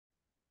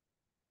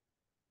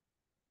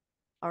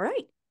All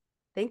right.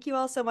 Thank you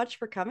all so much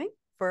for coming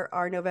for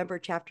our November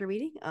chapter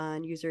meeting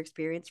on user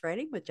experience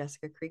writing with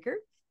Jessica Kreger.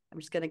 I'm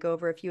just going to go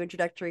over a few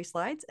introductory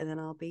slides and then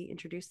I'll be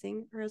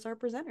introducing her as our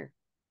presenter.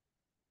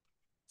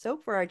 So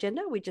for our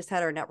agenda, we just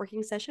had our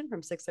networking session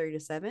from 6:30 to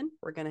 7.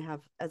 We're going to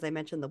have, as I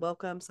mentioned, the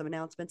welcome, some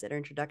announcements and our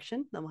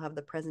introduction. Then we'll have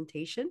the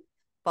presentation,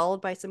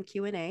 followed by some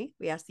Q&A.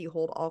 We ask that you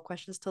hold all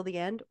questions till the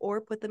end or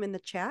put them in the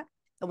chat,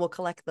 and we'll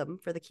collect them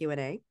for the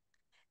Q&A.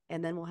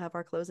 And then we'll have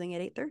our closing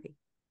at 8:30.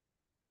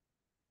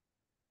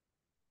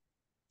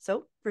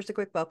 So first, a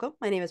quick welcome.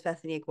 My name is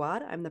Bethany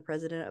Aguad. I'm the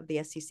president of the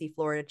STC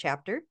Florida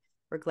chapter.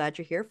 We're glad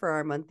you're here for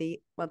our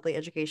monthly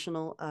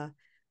educational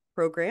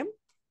program.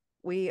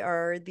 We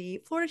are the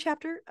Florida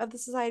chapter of the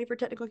Society for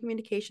Technical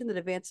Communication that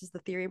advances the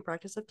theory and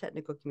practice of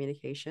technical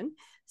communication.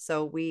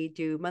 So we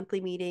do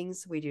monthly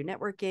meetings, we do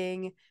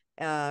networking,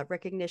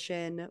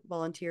 recognition,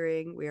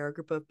 volunteering. We are a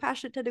group of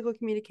passionate technical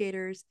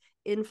communicators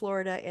in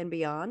Florida and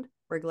beyond.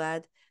 We're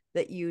glad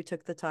that you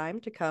took the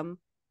time to come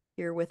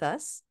here with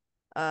us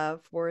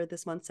for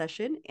this month's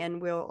session.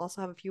 And we'll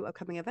also have a few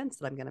upcoming events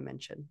that I'm going to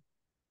mention.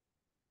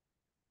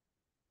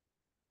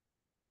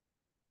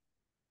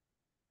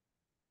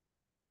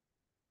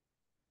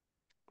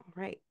 All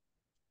right.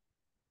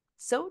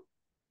 So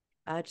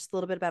just a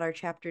little bit about our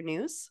chapter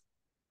news.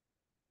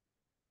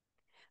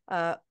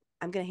 I'm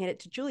going to hand it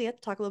to Julia to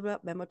talk a little bit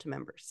about memo to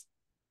members.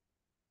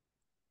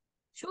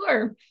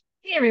 Sure.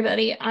 Hey,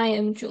 everybody. I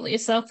am Julia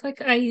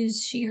Southwick. I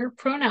use she, her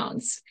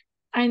pronouns.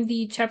 I'm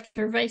the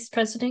chapter vice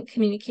president,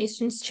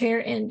 communications chair,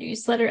 and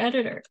newsletter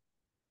editor.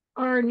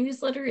 Our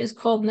newsletter is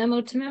called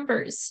Memo to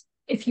Members.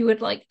 If you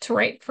would like to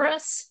write for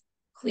us,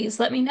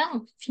 please let me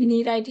know. If you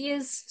need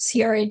ideas,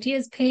 see our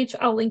ideas page.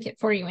 I'll link it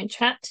for you in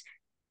chat.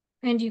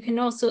 And you can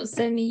also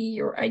send me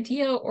your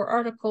idea or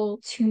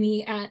article to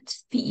me at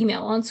the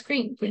email on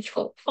screen, which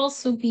will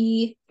also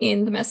be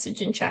in the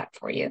message and chat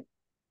for you.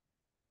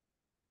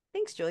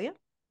 Thanks, Julia.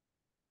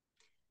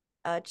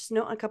 Just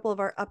note a couple of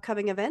our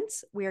upcoming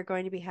events. We are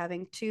going to be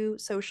having 2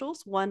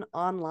 socials, one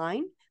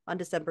online on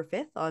December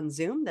 5th on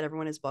Zoom that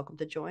everyone is welcome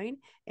to join,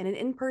 and an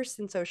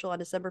in-person social on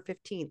December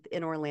 15th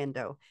in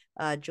Orlando.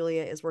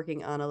 Julia is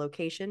working on a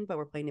location, but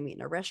we're planning to meet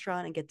in a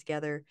restaurant and get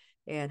together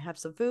and have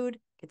some food,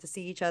 get to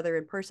see each other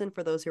in person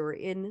for those who are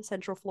in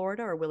Central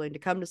Florida or willing to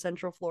come to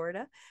Central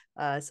Florida.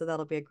 So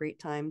that'll be a great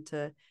time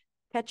to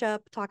catch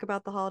up, talk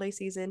about the holiday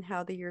season,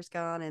 how the year's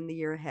gone, and the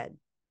year ahead.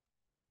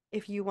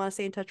 If you want to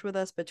stay in touch with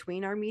us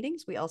between our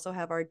meetings, we also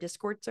have our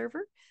Discord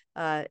server,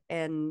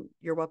 and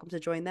you're welcome to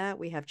join that.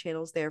 We have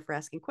channels there for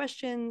asking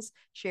questions,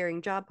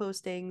 sharing job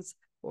postings,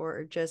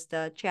 or just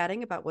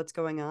chatting about what's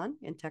going on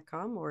in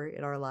TechCom or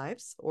in our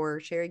lives, or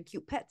sharing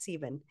cute pets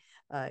even,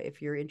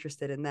 if you're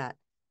interested in that.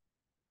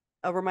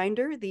 A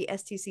reminder, the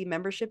STC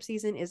membership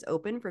season is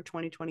open for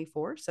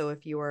 2024. So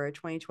if you are a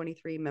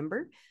 2023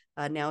 member,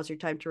 now is your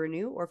time to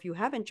renew. Or if you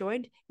haven't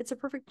joined, it's a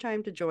perfect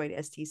time to join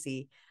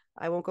STC.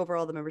 I won't go over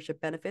all the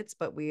membership benefits,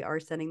 but we are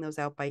sending those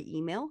out by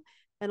email.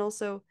 And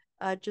also,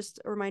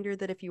 just a reminder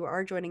that if you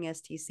are joining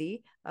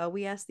STC,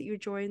 we ask that you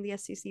join the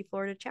STC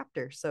Florida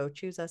chapter. So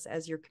choose us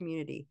as your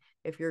community.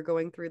 If you're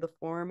going through the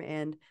form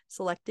and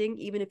selecting,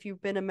 even if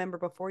you've been a member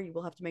before, you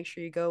will have to make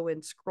sure you go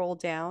and scroll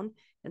down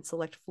and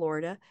select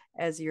Florida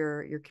as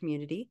your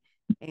community.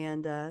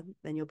 And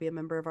then you'll be a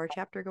member of our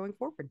chapter going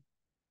forward.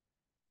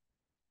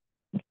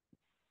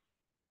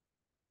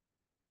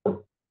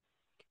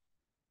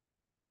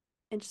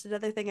 And just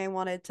another thing I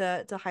wanted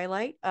to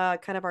highlight,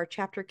 kind of our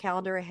chapter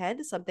calendar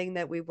ahead, something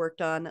that we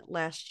worked on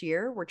last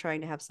year. We're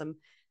trying to have some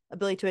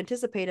ability to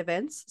anticipate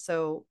events.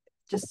 So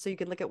just so you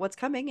can look at what's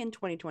coming in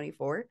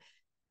 2024.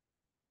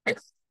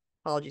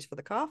 Apologies for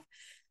the cough.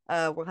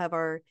 We'll have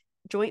our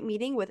joint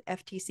meeting with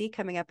FTC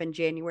coming up in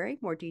January.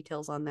 More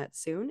details on that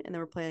soon. And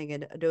then we're planning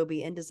an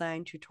Adobe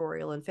InDesign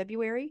tutorial in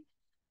February.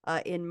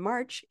 In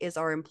March is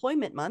our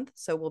employment month.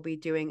 So we'll be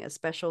doing a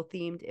special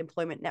themed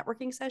employment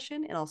networking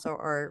session and also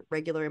our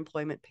regular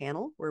employment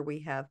panel where we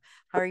have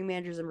hiring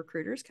managers and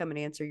recruiters come and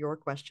answer your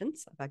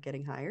questions about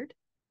getting hired.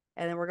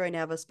 And then we're going to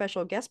have a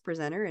special guest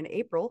presenter in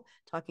April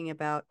talking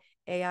about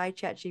AI,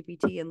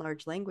 ChatGPT, and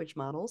large language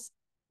models.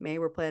 May,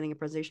 we're planning a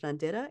presentation on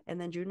data, and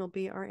then June will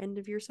be our end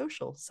of year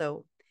social.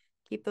 So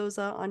keep those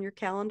on your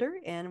calendar,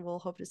 and we'll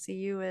hope to see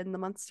you in the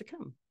months to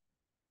come.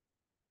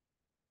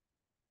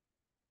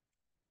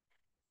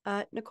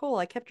 Nicole,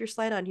 I kept your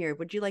slide on here.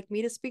 Would you like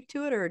me to speak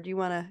to it, or do you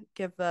want to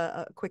give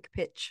a quick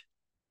pitch?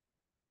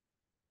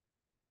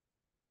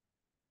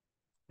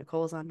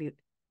 Nicole is on mute.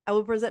 I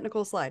will present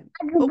Nicole's slide.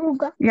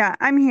 Oh. Yeah,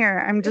 I'm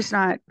here. I'm just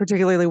not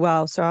particularly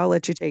well, so I'll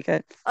let you take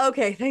it.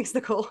 Okay, thanks,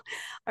 Nicole.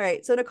 All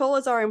right, so Nicole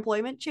is our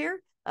employment chair.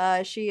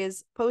 She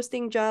is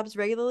posting jobs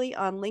regularly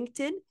on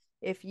LinkedIn.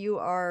 If you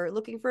are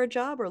looking for a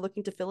job or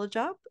looking to fill a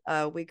job,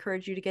 we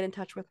encourage you to get in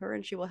touch with her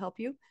and she will help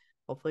you.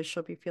 Hopefully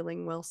she'll be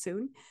feeling well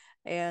soon.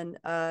 And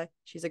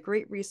she's a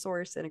great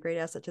resource and a great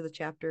asset to the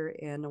chapter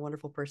and a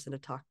wonderful person to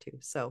talk to.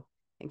 So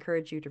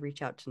encourage you to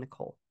reach out to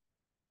Nicole.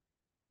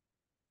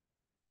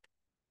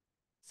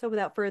 So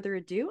without further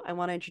ado, I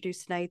want to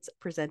introduce tonight's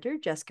presenter,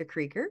 Jessica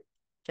Kreger.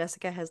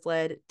 Jessica has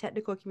led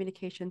technical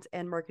communications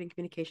and marketing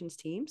communications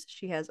teams.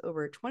 She has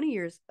over 20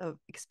 years of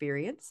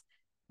experience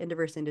in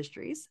diverse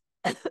industries.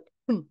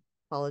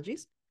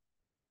 Apologies.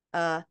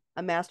 A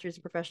master's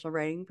in professional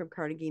writing from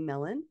Carnegie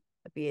Mellon,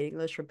 a BA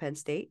English from Penn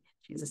State.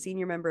 She's a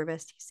senior member of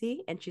STC,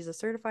 and she's a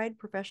certified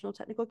professional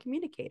technical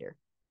communicator.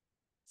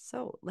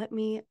 So let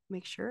me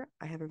make sure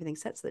I have everything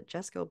set so that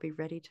Jessica will be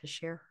ready to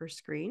share her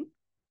screen.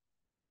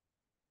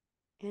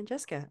 And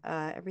Jessica,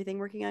 everything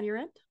working on your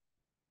end?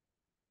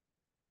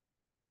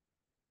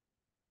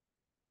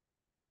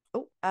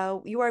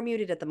 Oh, you are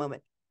muted at the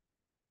moment.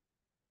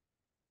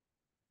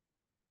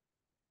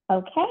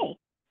 Okay,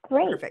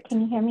 great. Perfect.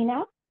 Can you hear me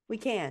now? We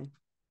can.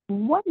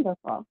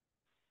 Wonderful.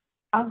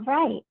 All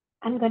right,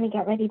 I'm going to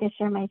get ready to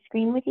share my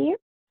screen with you,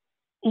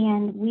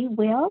 and we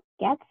will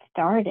get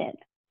started.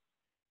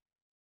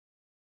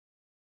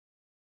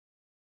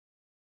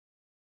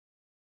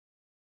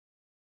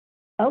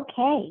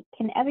 Okay,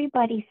 can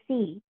everybody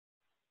see?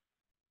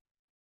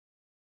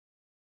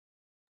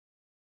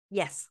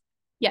 Yes.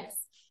 Yes.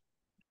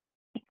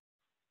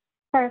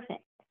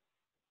 Perfect.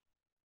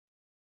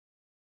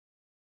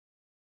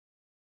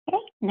 Okay,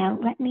 now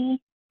let me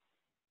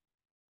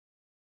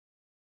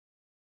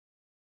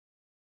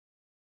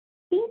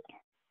see.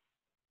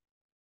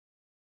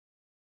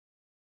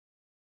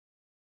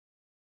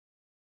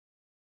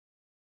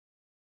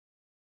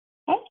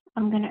 Okay,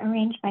 I'm going to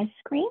arrange my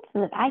screen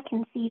so that I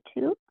can see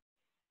too.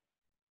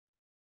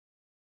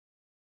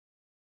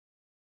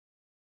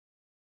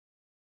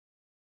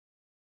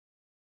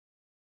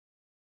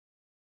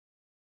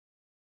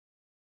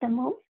 The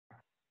move.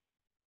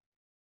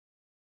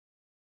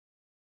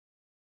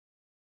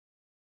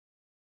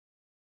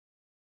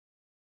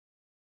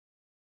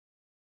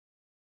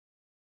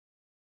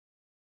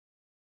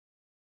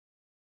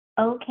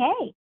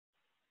 Okay,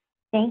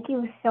 thank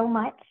you so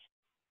much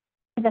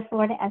to the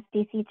Florida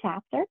SDC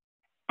chapter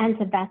and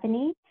to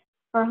Bethany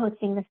for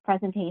hosting this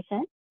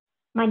presentation.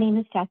 My name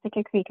is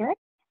Jessica Kreger,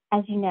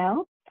 as you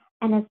know,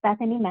 and as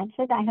Bethany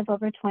mentioned, I have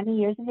over 20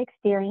 years of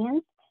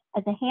experience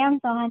as a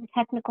hands-on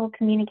technical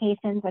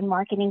communications and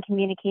marketing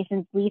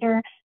communications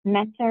leader,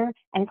 mentor,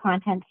 and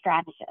content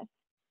strategist.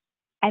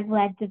 I've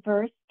led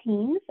diverse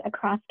teams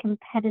across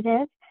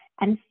competitive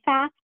and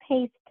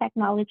fast-paced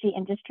technology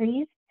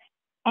industries,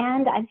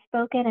 and I've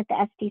spoken at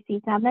the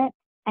SDC Summit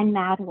and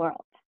Mad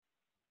World.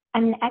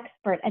 I'm an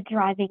expert at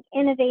driving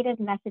innovative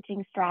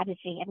messaging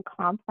strategy in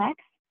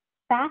complex,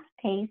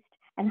 fast-paced,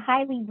 and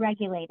highly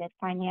regulated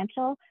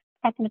financial,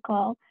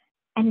 technical,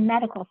 and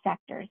medical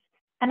sectors.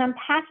 And I'm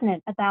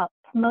passionate about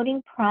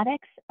promoting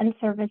products and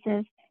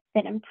services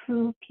that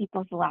improve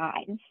people's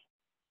lives.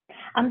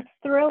 I'm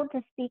thrilled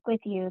to speak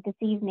with you this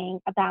evening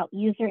about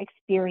user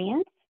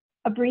experience,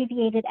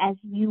 abbreviated as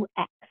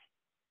UX,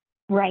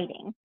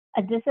 writing,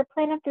 a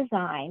discipline of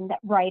design that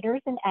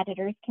writers and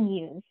editors can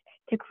use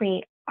to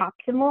create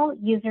optimal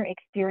user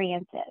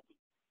experiences.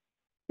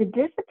 The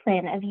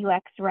discipline of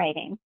UX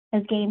writing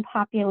has gained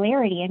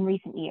popularity in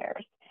recent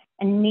years,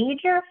 and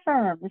major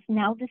firms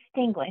now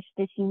distinguish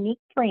this unique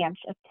branch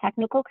of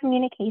technical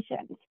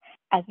communications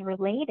as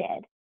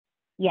related,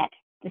 yet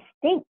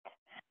distinct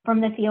from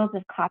the fields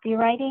of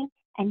copywriting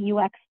and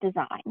UX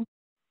design.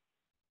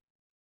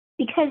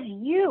 Because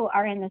you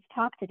are in this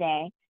talk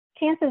today,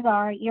 chances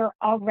are you're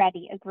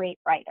already a great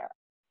writer.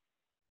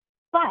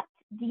 But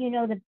do you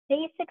know the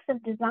basics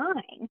of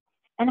design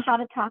and how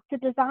to talk to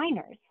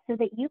designers so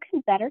that you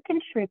can better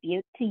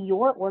contribute to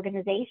your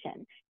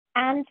organization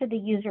and to the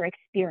user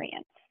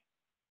experience?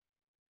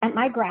 At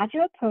my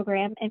graduate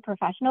program in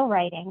professional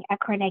writing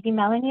at Carnegie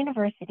Mellon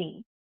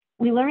University,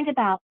 we learned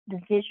about the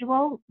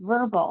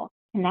visual-verbal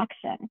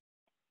connection.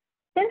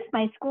 Since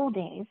my school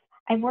days,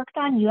 I've worked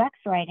on UX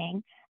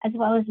writing as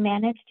well as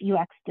managed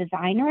UX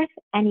designers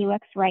and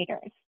UX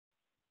writers.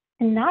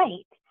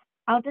 Tonight,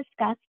 I'll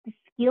discuss the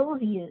skills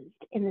used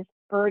in this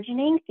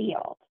burgeoning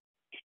field.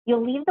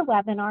 You'll leave the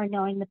webinar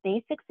knowing the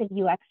basics of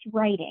UX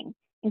writing,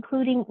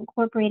 including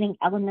incorporating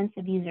elements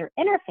of user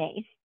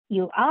interface,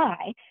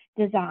 UI,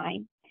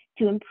 design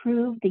to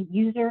improve the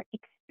user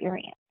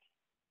experience.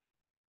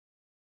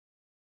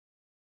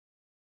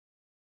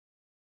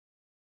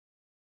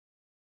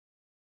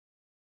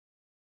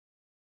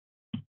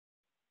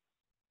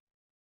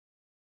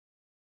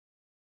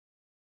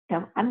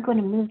 So I'm going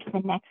to move to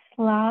the next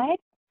slide,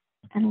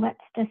 and let's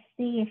just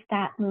see if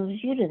that moves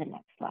you to the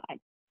next slide.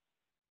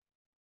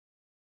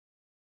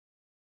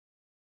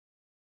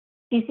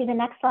 Do you see the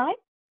next slide?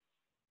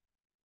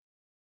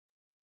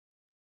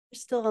 We're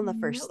still on the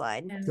first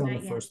slide. Still on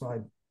the first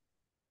slide.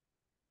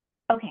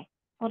 Okay,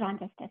 hold on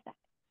just a sec.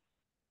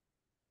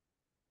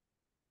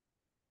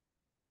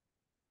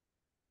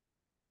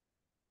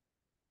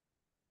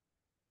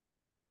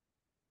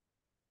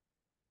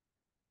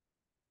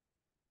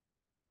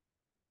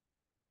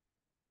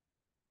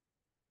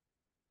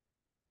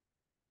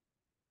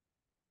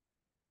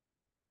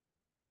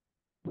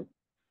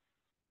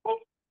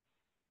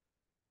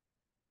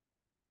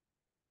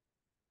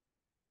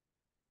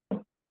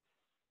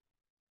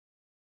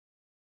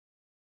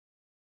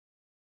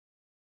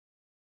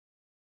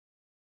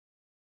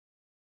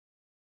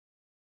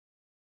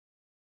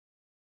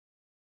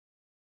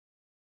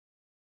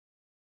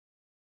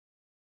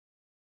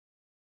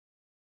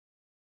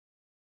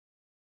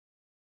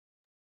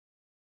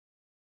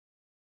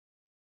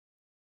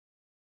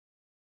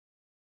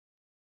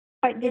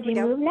 All right, did you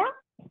move now?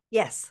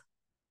 Yes.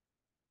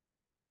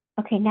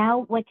 Okay,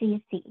 now what do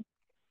you see?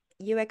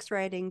 UX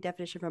writing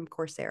definition from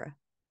Coursera.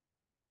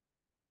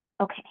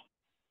 Okay.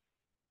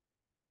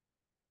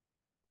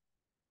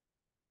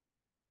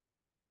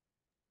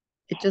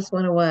 It just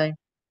went away.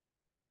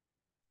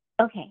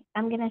 Okay,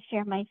 I'm going to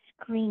share my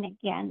screen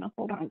again.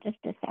 Hold on just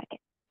a second.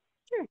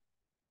 Sure.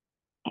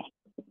 Okay.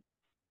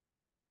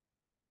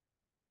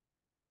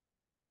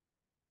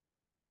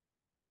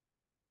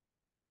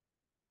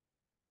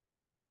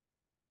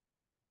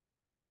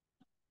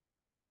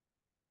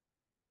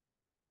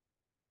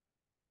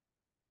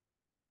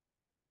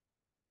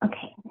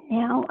 Okay,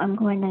 now I'm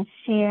going to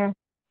share.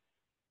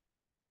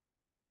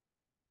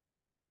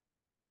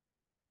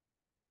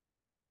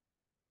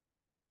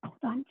 Hold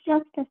on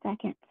just a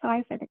second.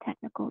 Sorry for the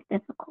technical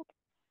difficulty.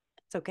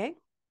 It's okay.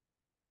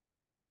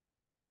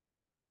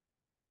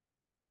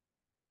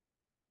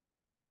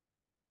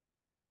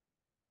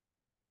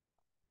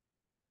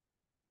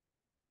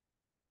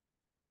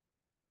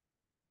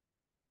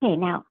 Okay,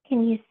 now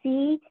can you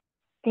see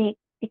the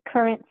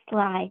current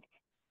slide?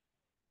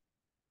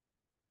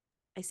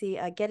 I see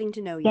getting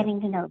to know you.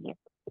 Getting to know you.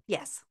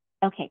 Yes.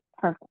 Okay,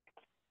 perfect.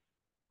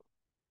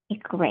 Okay,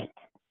 great.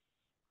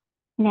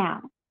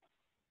 Now,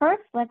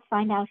 first, let's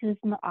find out who's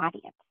in the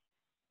audience.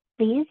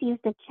 Please use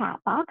the chat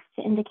box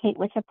to indicate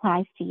which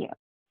applies to you.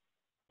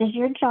 Does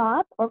your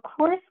job or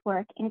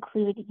coursework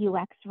include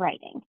UX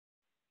writing?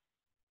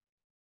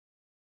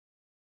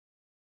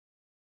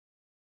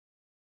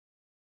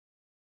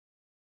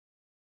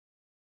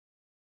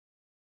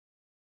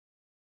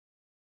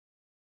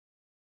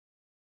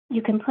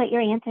 You can put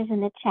your answers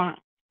in the chat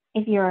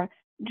if your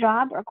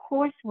job or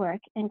coursework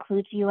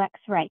includes UX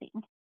writing.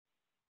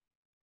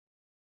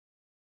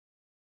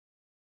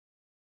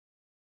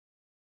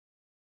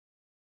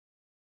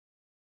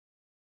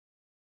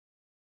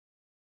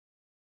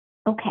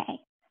 Okay,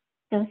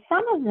 so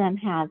some of them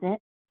has it,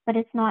 but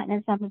it's not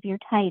in some of your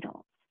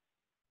titles.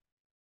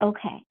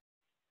 Okay,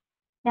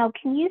 now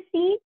can you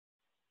see,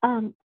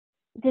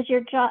 does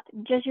your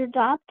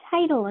job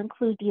title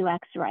include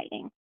UX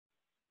writing?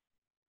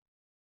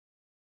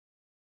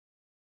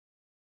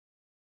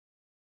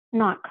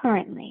 Not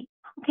currently.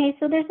 Okay,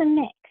 so there's a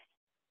mix.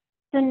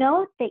 So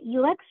note that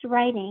UX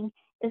writing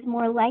is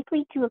more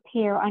likely to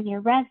appear on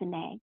your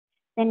resume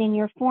than in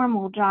your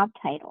formal job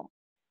title.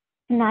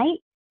 Tonight,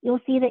 you'll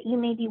see that you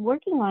may be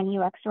working on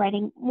UX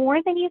writing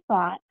more than you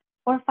thought,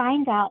 or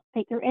find out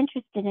that you're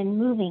interested in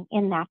moving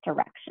in that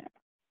direction.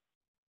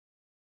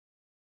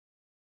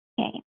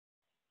 Okay.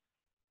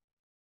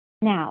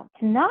 Now,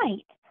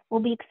 tonight,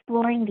 we'll be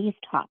exploring these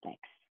topics: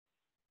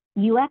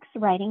 UX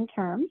writing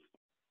terms,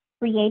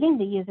 creating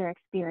the user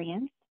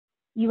experience,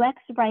 UX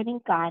writing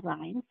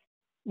guidelines,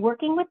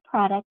 working with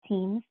product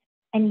teams,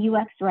 and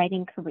UX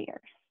writing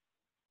careers.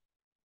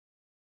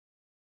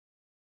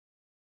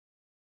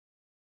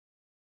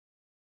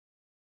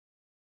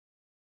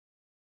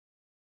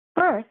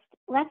 First,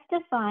 let's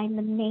define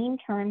the main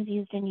terms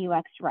used in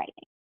UX writing.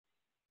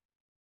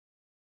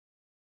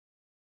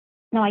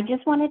 Now, I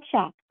just want to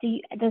check,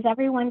 does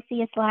everyone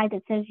see a slide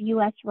that says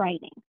UX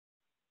writing?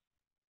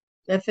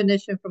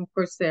 Definition from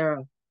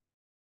Coursera.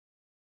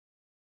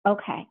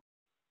 Okay,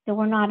 so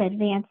we're not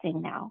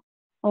advancing now.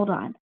 Hold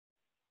on.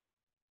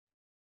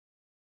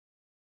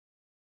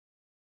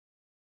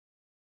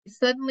 You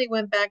suddenly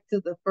went back to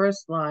the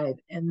first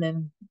slide and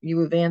then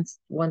you advanced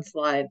one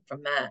slide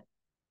from that.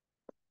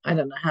 I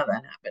don't know how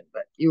that happened,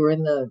 but you were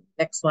in the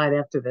next slide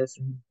after this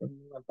and then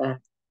you went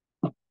back.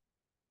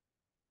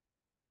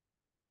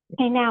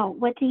 Okay, now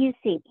what do you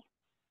see?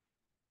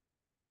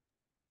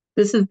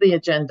 This is the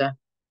agenda.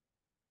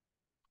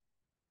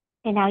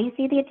 Okay, now you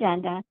see the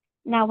agenda.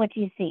 Now what do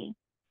you see?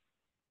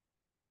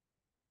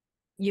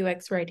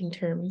 UX writing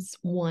terms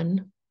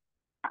 1.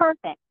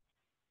 Perfect.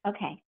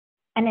 Okay,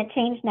 and it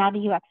changed now to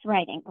UX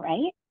writing,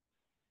 right?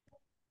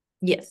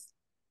 Yes.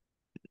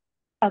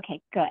 Okay,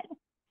 good.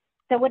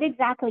 So what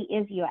exactly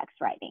is UX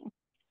writing?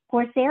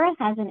 Coursera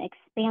has an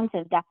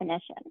expansive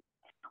definition.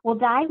 We'll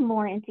dive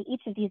more into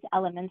each of these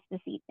elements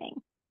this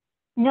evening.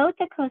 Note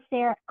that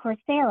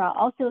Coursera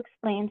also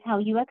explains how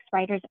UX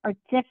writers are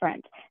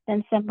different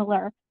than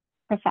similar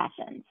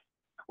professions.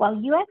 While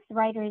UX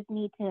writers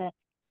need to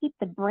keep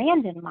the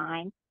brand in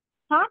mind,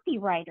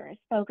 copywriters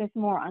focus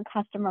more on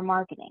customer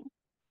marketing.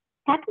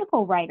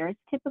 Technical writers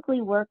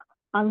typically work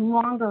on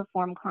longer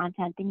form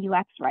content than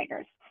UX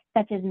writers,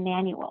 such as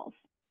manuals.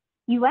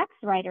 UX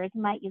writers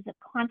might use a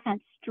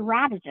content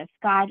strategist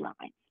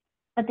guideline,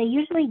 but they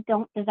usually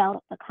don't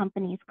develop the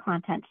company's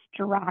content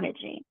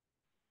strategy.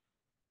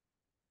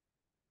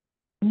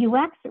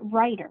 UX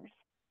writers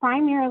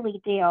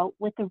primarily deal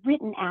with the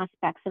written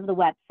aspects of the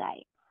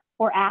website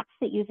or apps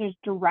that users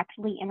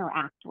directly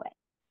interact with.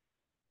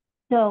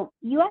 So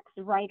UX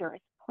writers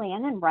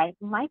plan and write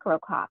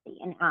microcopy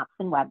in apps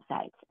and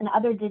websites and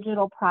other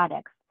digital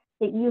products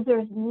that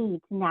users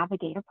need to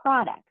navigate a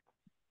product.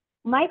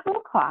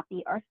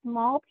 Microcopy are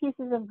small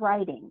pieces of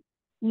writing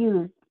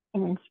used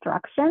in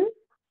instructions,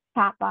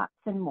 chatbots,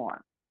 and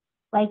more.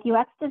 Like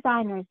UX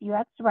designers,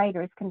 UX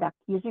writers conduct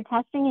user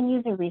testing and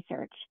user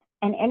research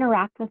and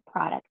interact with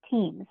product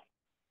teams.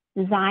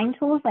 Design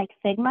tools like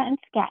Figma and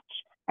Sketch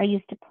are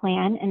used to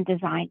plan and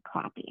design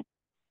copy.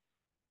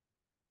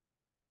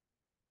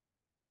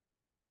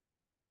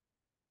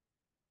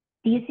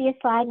 Do you see a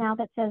slide now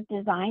that says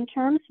design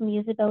terms from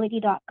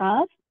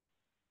usability.gov?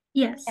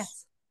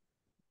 Yes.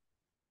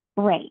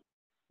 Great.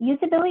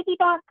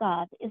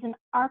 Usability.gov is an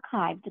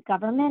archived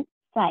government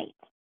site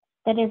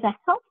that is a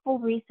helpful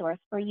resource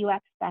for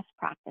UX best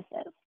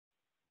practices.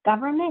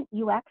 Government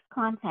UX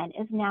content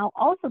is now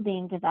also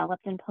being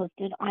developed and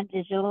posted on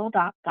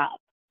digital.gov.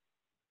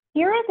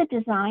 Here are the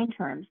design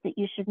terms that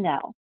you should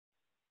know.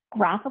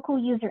 Graphical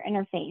user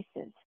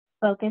interfaces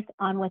focus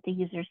on what the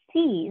user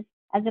sees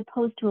as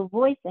opposed to a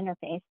voice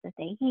interface that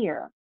they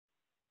hear.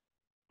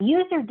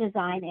 User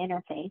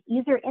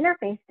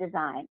interface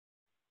design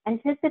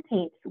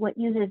anticipates what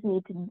users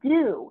need to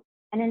do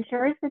and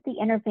ensures that the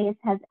interface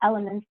has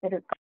elements that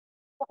are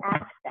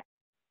access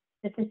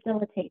to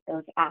facilitate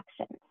those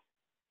actions.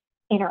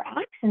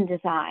 Interaction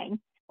design,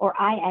 or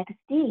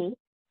IXD,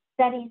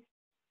 studies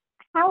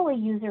how a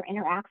user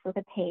interacts with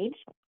a page,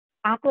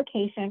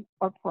 application,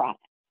 or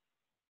product.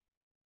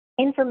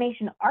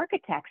 Information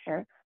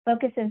architecture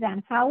focuses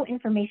on how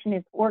information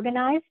is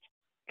organized,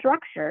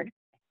 structured,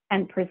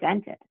 and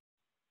presented.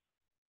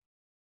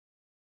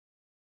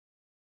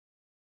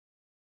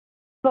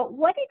 But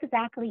what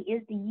exactly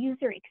is the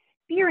user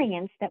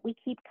experience that we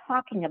keep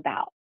talking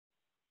about?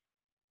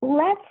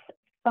 Let's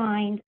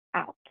find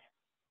out.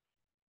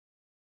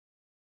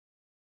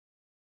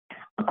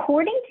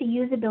 According to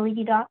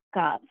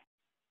usability.gov,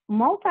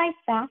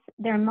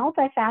 their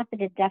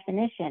multifaceted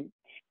definition,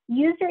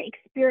 user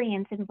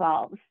experience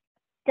involves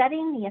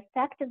studying the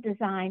effect of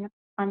design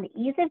on the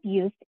ease of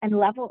use and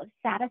level of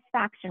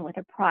satisfaction with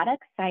a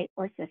product, site,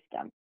 or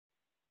system.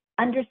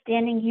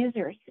 Understanding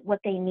users, what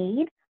they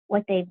need,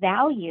 what they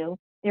value,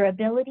 their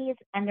abilities,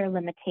 and their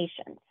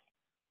limitations.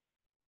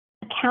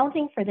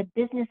 Accounting for the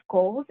business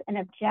goals and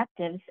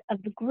objectives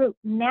of the group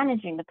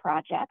managing the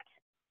project,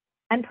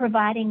 and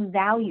providing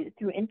value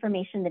through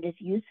information that is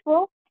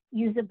useful,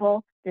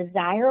 usable,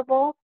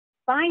 desirable,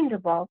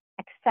 findable,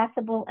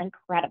 accessible, and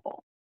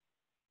credible.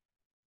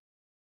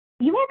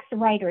 UX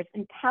writers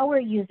empower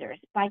users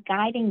by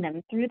guiding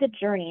them through the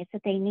journeys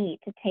that they need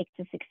to take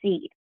to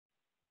succeed.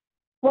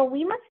 Well,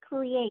 we must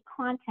create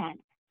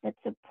content that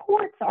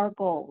supports our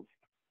goals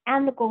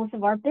and the goals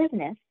of our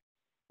business.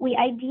 We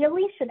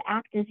ideally should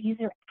act as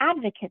user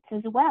advocates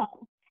as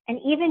well, and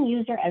even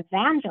user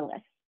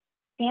evangelists,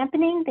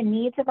 championing the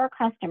needs of our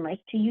customers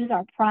to use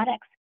our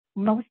products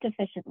most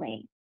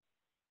efficiently.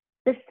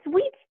 The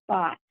sweet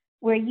spot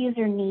where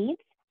user needs,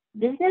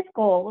 business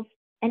goals,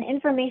 and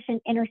information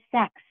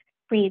intersects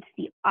creates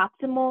the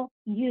optimal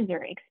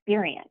user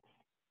experience.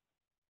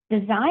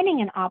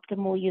 Designing an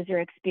optimal user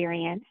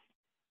experience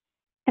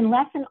can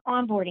lessen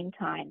onboarding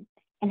time,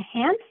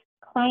 enhance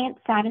client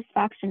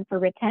satisfaction for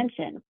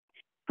retention,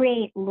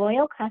 create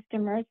loyal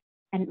customers,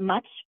 and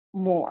much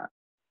more.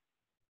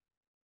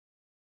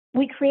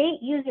 We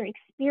create user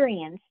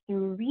experience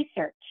through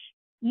research,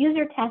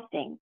 user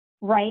testing,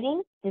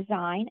 writing,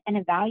 design, and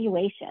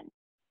evaluation.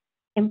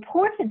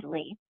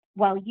 Importantly,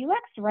 while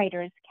UX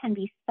writers can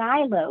be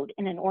siloed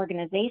in an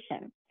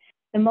organization,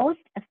 the most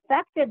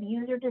effective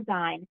user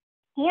design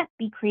can't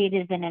be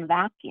created in a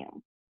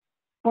vacuum.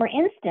 For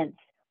instance,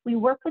 we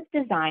work with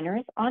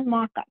designers on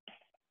mock-ups.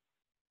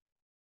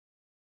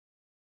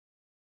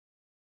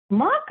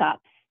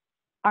 Mock-ups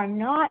are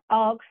not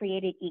all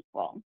created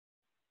equal.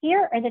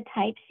 Here are the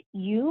types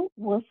you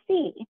will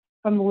see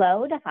from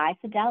low to high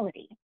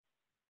fidelity.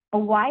 A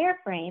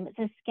wireframe is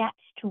a sketch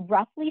to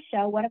roughly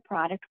show what a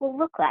product will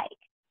look like.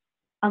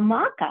 A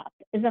mock-up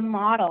is a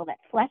model that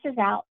fleshes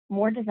out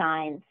more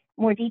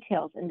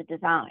details in the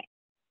design.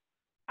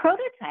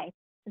 Prototype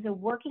is a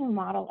working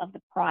model of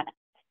the product.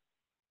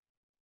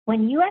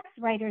 When UX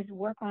writers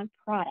work on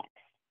products,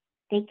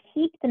 they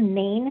keep the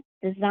main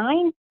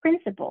design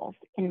principles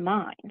in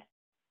mind.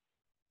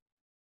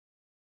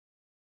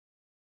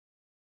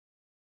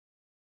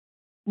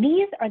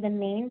 These are the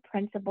main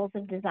principles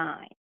of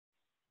design: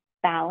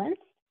 balance,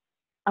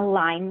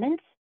 alignment,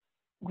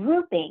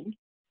 grouping,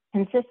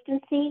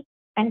 consistency,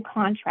 and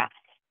contrast.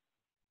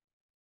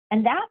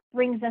 And that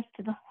brings us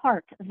to the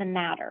heart of the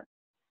matter,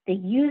 the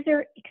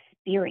user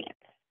experience.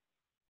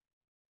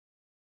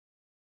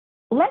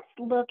 Let's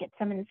look at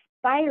some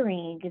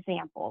inspiring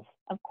examples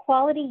of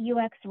quality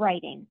UX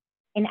writing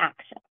in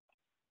action.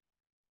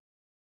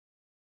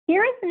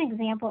 Here is an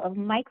example of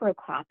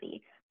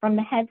microcopy from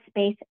the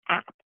Headspace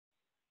app.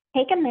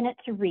 Take a minute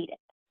to read it.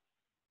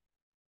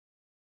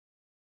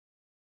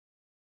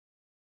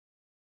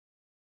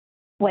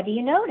 What do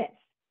you notice?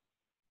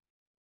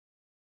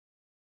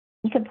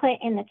 You could put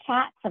in the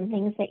chat some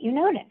things that you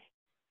notice.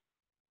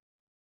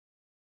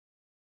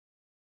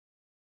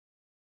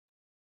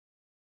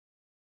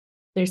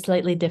 They're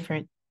slightly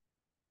different.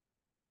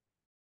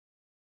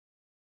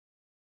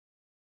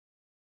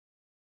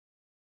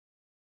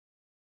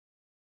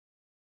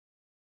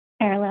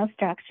 Parallel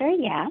structure,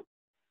 yeah.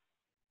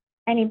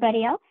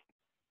 Anybody else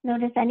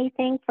notice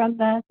anything from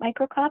the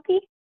microcopy?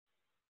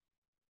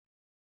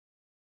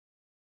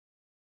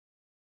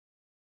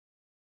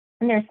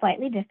 And they're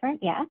slightly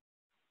different, yeah.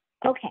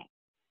 Okay.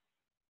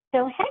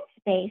 So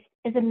Headspace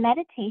is a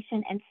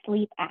meditation and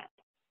sleep app.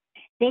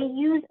 They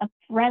use a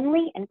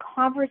friendly and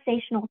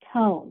conversational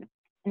tone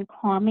and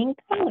calming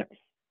colors.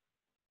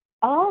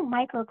 All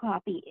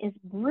microcopy is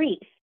brief,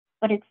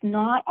 but it's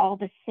not all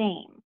the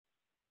same.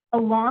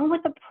 Along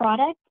with the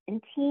product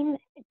and team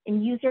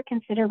and user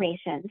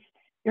considerations,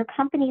 your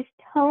company's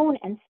tone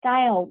and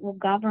style will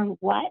govern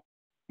what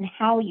and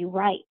how you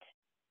write.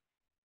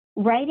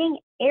 Writing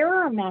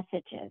error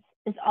messages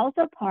is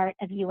also part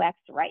of UX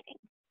writing.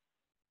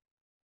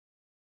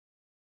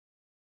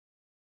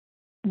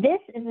 This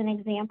is an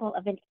example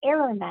of an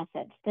error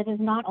message that is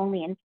not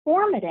only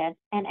informative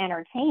and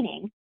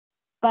entertaining,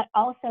 but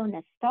also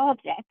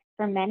nostalgic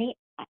for many.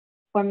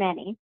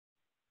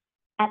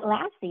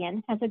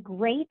 Atlassian has a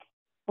great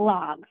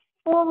blog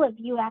full of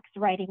UX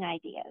writing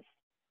ideas.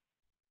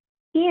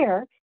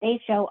 Here,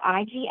 they show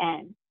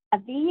IGN, a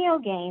video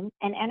game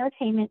and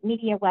entertainment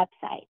media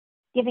website,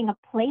 giving a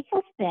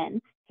playful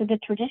spin to the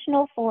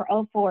traditional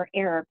 404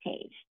 error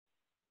page.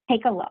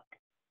 Take a look.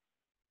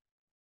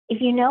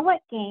 If you know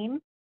what game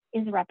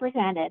is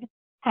represented,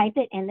 type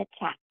it in the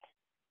chat.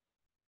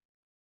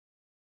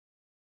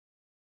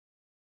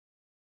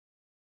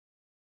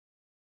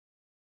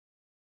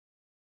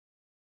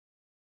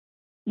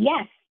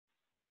 Yes,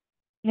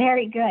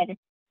 very good.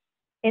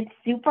 It's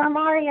Super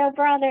Mario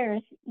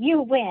Brothers.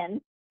 You win.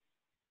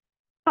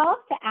 Calls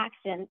to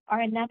action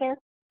are another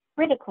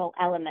critical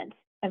element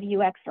of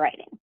UX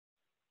writing.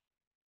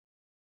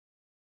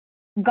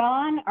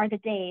 Gone are the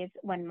days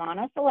when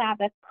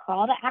monosyllabic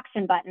call to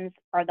action buttons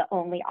are the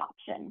only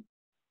option.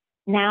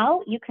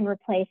 Now you can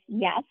replace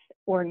yes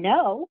or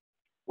no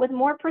with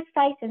more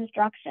precise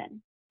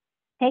instruction.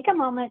 Take a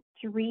moment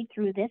to read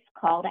through this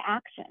call to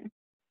action.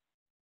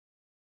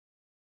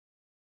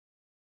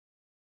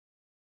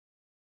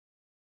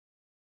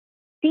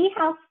 See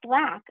how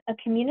Slack, a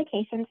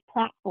communications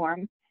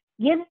platform,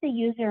 gives the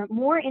user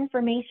more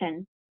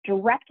information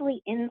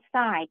directly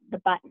inside the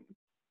button.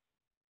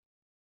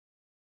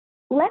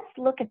 Let's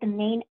look at the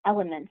main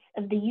elements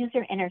of the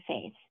user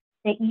interface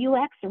that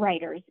UX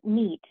writers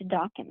need to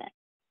document.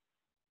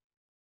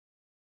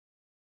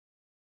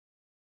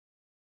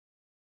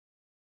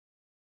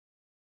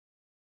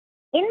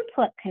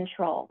 Input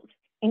controls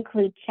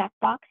include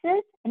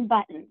checkboxes and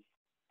buttons,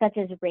 such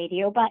as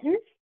radio buttons,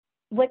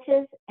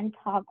 switches, and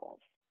toggles.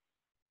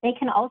 They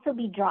can also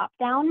be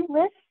drop-down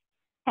lists,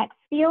 text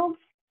fields,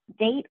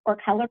 date or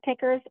color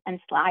pickers, and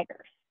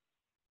sliders.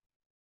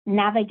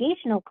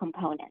 Navigational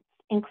components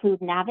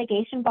include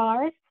navigation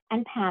bars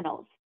and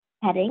panels,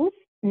 headings,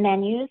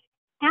 menus,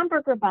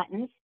 hamburger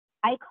buttons,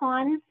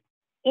 icons,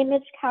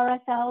 image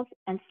carousels,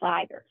 and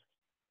sliders.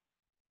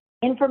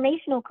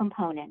 Informational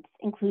components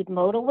include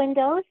modal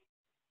windows,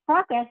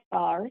 progress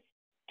bars,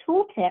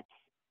 tooltips,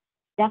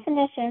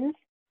 definitions,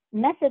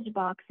 message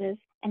boxes,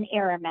 and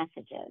error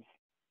messages.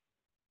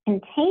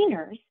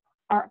 Containers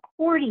are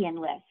accordion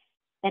lists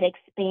that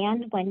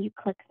expand when you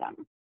click them.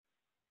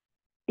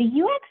 The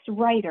UX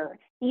writer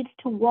needs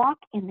to walk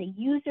in the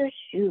user's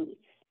shoes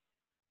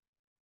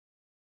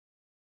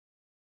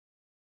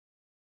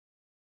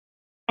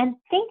and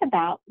think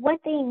about what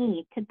they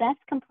need to best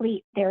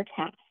complete their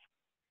task.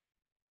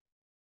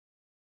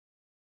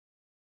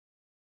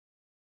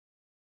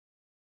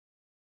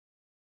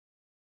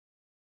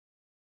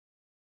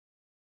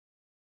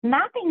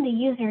 Mapping the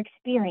user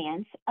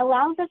experience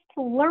allows us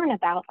to learn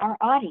about our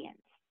audience.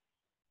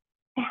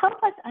 To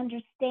help us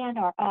understand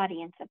our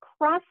audience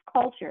across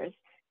cultures,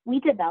 we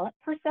develop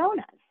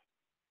personas.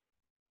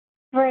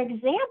 For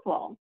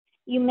example,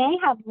 you may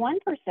have one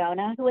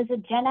persona who is a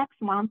Gen X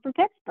mom from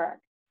Pittsburgh,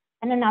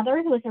 and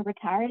another who is a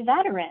retired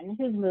veteran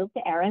who's moved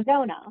to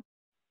Arizona.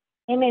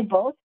 They may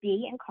both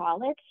be in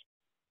college.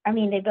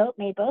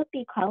 May both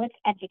be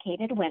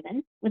college-educated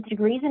women with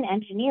degrees in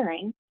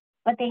engineering,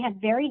 but they have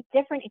very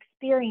different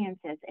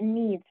experiences and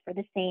needs for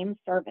the same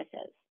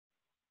services.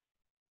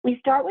 We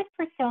start with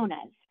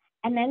personas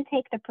and then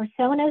take the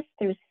personas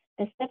through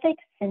specific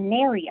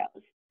scenarios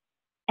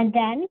and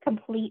then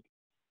complete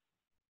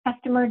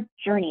customer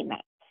journey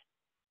maps.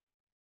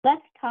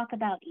 Let's talk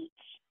about each.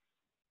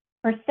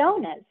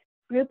 Personas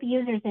group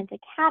users into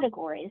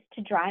categories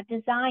to drive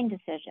design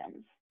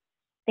decisions.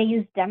 They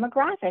use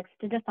demographics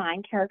to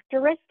define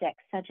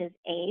characteristics such as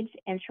age,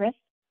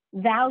 interests,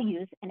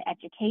 values, and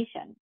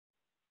education.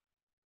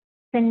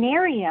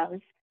 Scenarios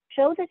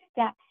show the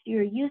steps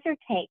your user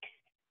takes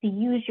to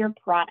use your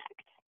product.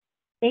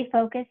 They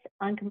focus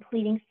on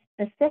completing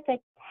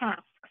specific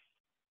tasks.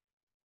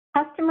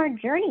 Customer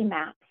journey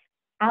maps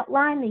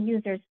outline the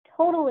user's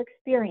total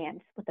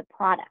experience with the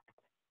product.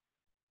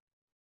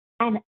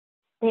 And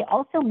they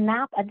also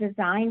map a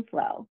design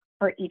flow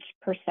for each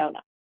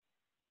persona.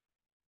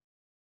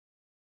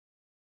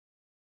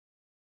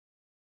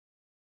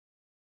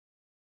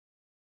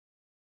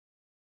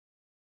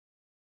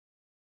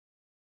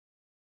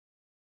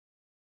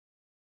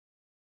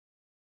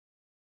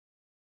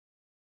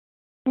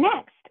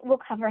 Next, we'll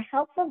cover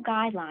helpful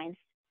guidelines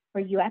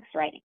for UX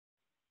writing.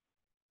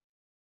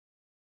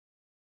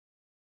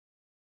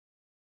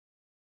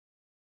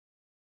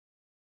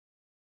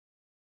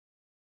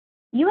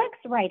 UX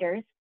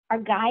writers are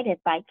guided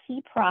by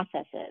key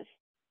processes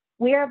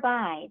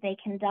whereby they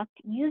conduct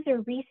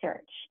user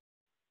research.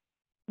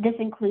 This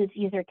includes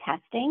user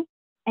testing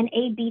and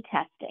A/B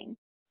testing.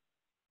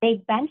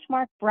 They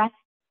benchmark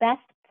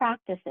best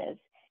practices,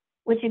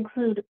 which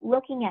include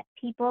looking at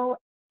people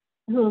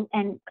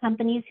and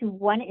companies who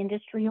won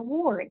industry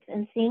awards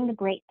and seeing the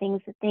great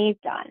things that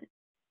they've done,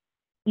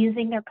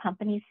 using their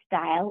company's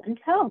style and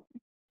tone,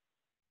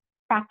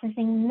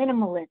 practicing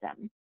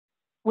minimalism,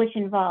 which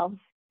involves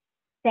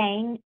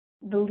saying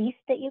the least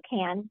that you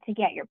can to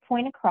get your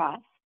point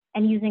across,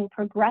 and using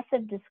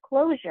progressive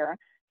disclosure,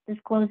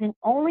 disclosing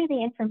only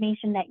the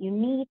information that you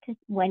need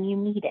when you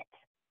need it,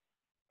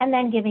 and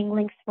then giving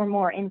links for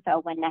more info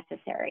when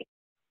necessary.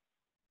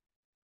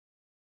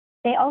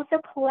 They also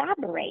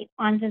collaborate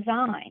on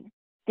design.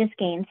 This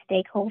gains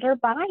stakeholder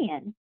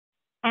buy-in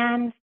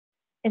and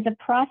is a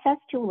process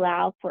to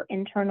allow for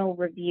internal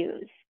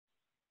reviews.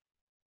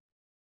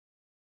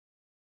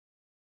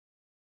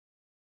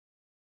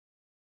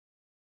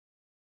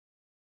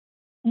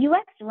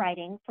 UX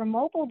writing for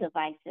mobile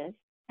devices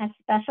has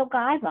special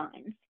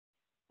guidelines.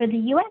 For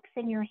the UX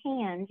in your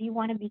hands, you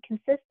want to be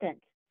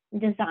consistent.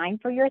 Design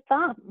for your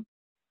thumb.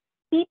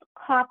 Keep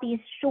copies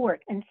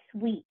short and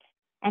sweet,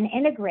 and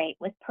integrate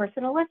with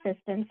personal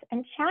assistants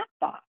and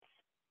chatbots.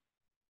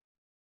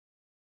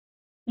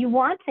 You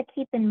want to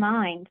keep in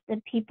mind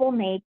that people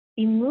may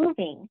be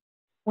moving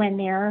when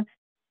they're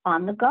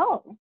on the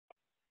go,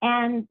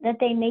 and that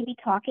they may be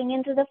talking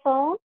into the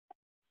phone,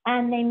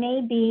 and they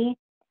may be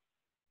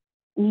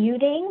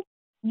muting.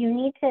 You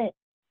need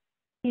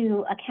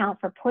to account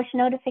for push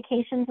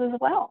notifications as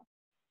well,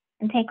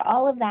 and take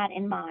all of that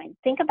in mind.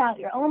 Think about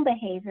your own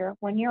behavior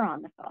when you're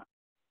on the phone.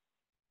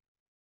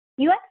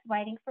 UX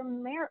writing for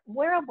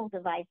wearable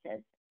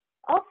devices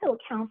also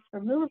accounts for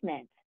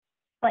movement,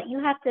 but you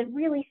have to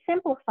really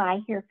simplify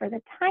here for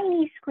the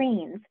tiny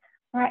screens.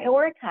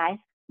 Prioritize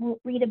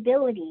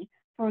readability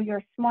for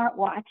your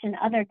smartwatch and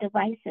other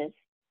devices,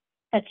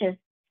 such as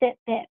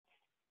Fitbits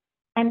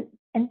and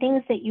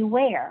things that you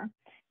wear.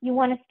 You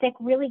want to stick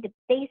really to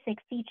basic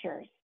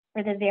features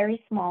for the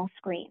very small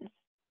screens.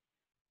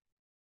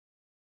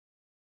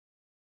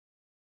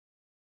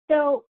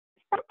 So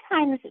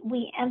sometimes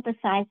we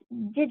emphasize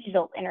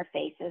digital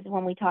interfaces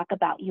when we talk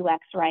about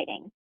UX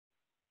writing,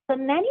 but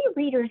many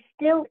readers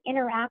still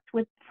interact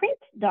with print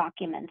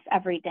documents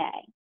every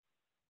day.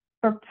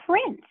 For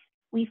print,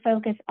 we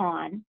focus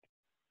on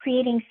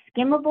creating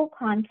skimmable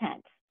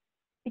content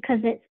because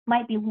it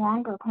might be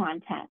longer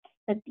content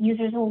that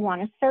users will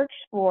want to search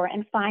for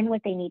and find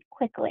what they need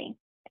quickly.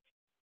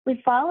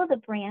 We follow the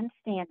brand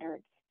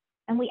standards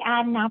and we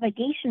add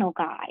navigational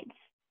guides.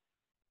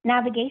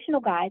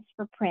 Navigational guides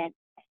for print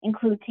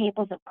include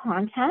tables of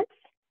contents,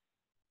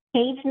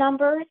 page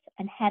numbers,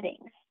 and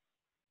headings.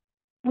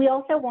 We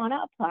also want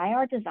to apply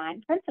our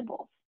design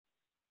principles.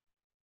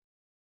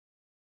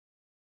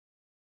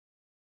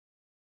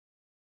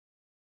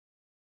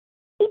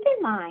 Keep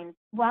in mind,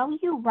 while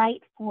you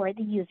write for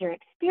the user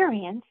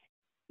experience,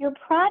 your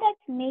product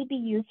may be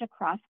used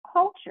across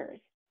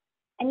cultures,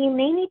 and you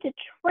may need to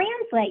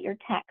translate your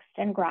text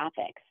and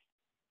graphics.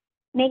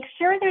 Make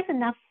sure there's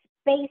enough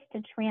space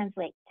to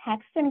translate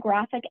text and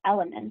graphic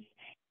elements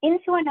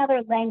into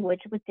another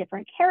language with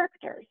different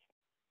characters.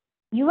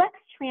 UX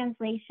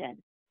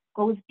translation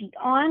goes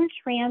beyond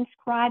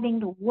transcribing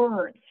the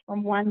words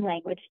from one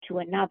language to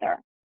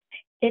another.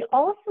 It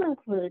also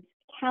includes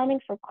accounting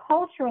for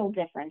cultural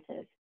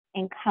differences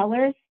in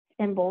colors,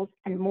 symbols,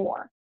 and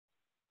more.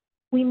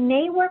 We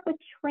may work with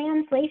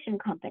translation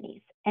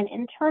companies and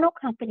internal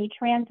company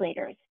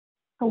translators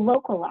to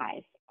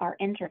localize our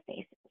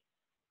interfaces.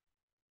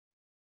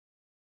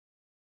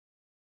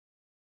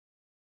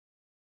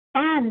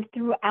 And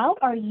throughout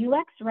our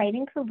UX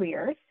writing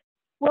careers,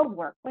 we'll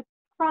work with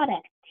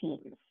product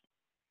teams.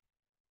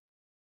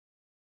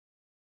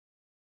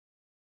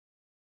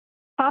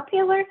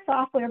 Popular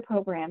software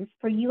programs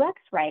for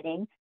UX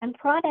writing and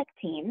product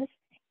teams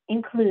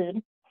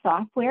include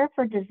software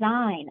for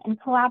design and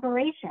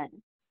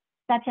collaboration,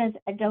 such as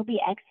Adobe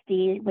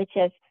XD, which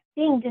is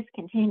being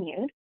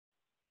discontinued,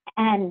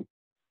 and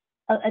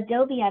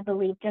Adobe, I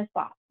believe, just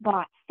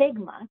bought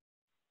Figma,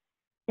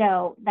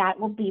 so that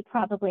will be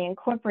probably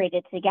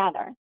incorporated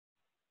together.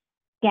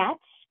 Sketch,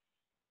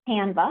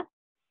 Canva,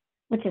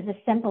 which is a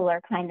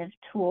simpler kind of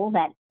tool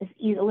that is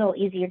a little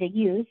easier to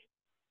use,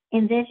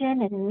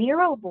 InVision and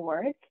Miro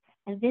boards,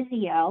 and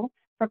Visio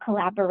for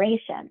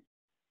collaboration.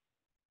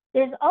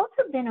 There's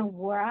also been a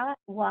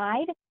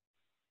wide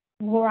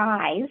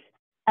rise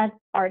of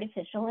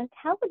artificial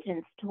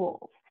intelligence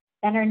tools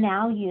that are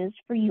now used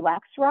for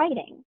UX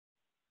writing.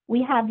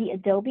 We have the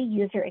Adobe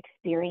User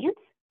Experience,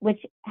 which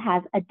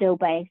has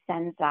Adobe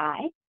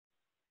Sensei.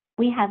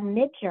 We have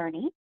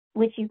Midjourney,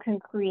 which you can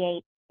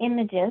create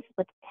images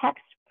with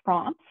text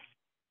prompts.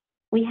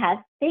 We have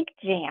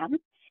FigJam,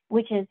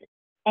 which is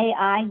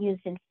AI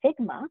used in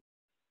Figma,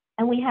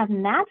 and we have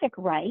Magic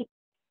Write,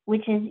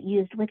 which is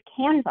used with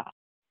Canva.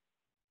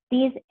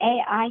 These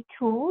AI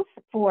tools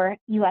for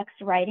UX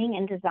writing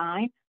and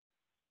design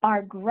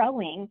are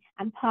growing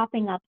and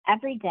popping up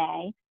every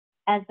day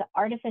as the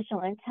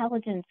artificial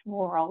intelligence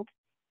world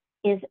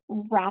is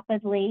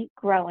rapidly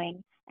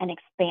growing and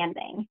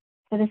expanding.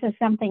 So this is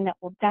something that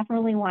we'll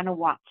definitely want to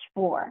watch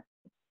for.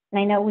 And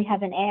I know we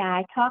have an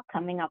AI talk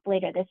coming up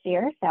later this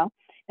year, so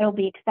it'll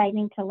be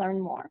exciting to learn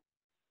more.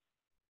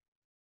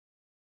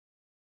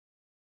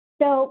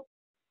 So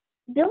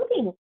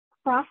building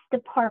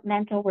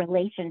cross-departmental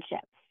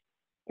relationships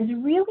is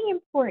really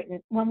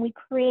important when we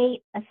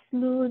create a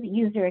smooth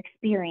user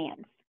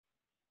experience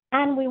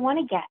and we want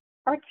to get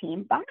our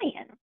team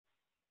buy-in.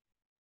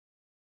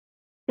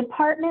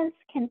 Departments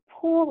can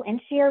pool and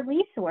share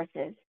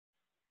resources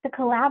to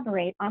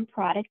collaborate on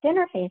product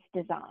interface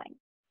design.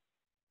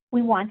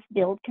 We want to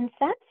build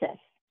consensus.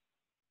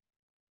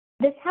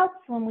 This helps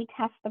when we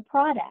test the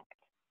product.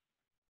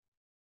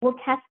 We'll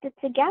test it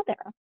together.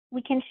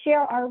 We can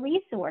share our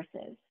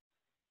resources.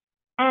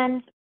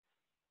 And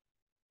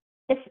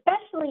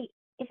especially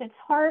if it's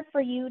hard for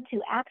you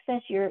to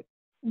access your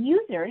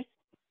users,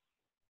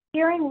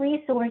 sharing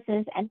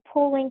resources and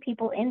pulling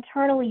people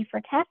internally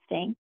for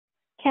testing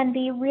can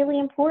be really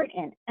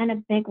important and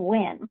a big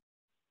win.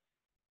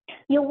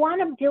 You'll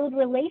want to build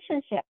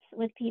relationships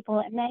with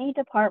people in many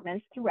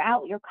departments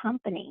throughout your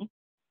company.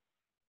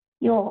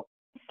 You'll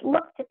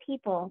look to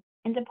people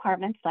in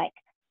departments like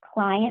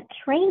client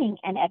training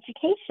and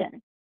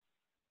education,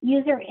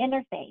 user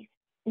interface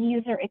and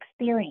user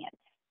experience,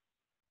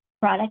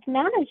 product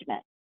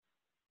management,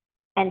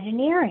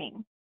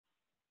 engineering,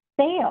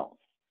 sales,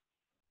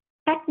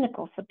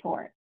 technical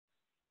support,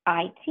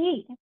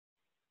 IT,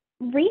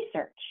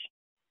 research,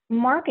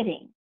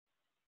 marketing,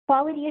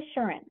 quality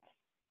assurance,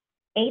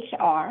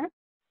 HR,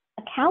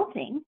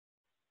 accounting,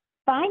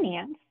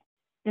 finance,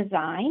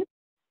 design,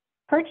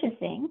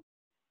 purchasing,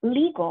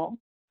 legal,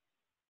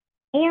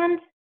 and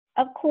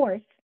of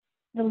course,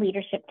 the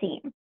leadership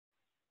team.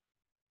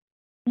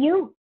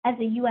 You, as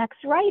a UX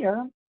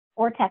writer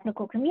or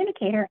technical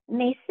communicator,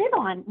 may sit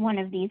on one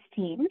of these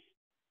teams,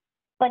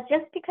 but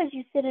just because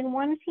you sit in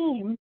one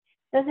team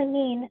doesn't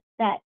mean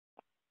that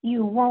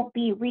you won't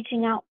be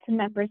reaching out to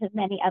members of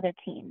many other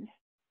teams.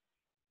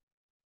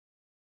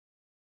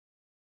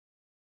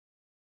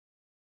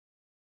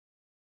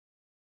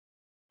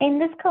 In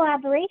this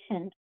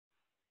collaboration,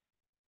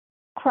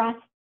 cross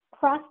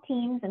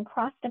teams and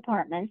cross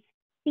departments,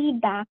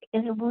 feedback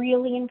is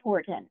really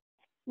important,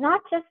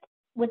 not just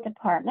with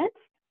departments,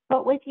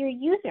 but with your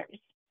users.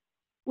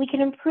 We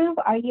can improve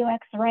our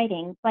UX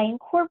writing by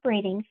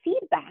incorporating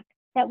feedback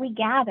that we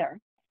gather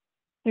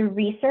through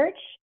research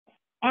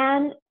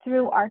and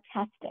through our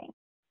testing.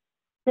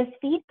 This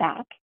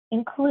feedback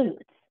includes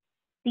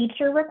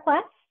feature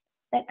requests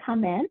that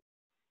come in,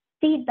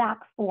 feedback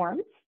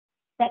forms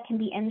that can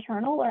be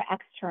internal or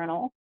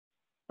external,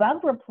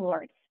 bug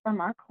reports from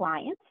our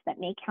clients that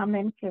may come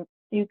in through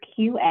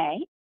QA,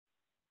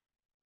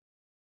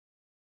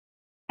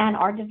 and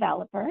our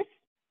developers,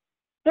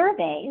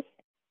 surveys,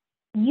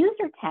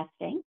 user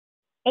testing,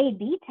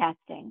 A/B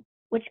testing,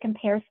 which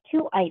compares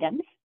two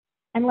items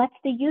and lets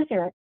the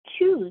user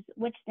choose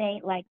which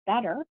they like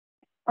better,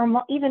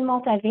 or even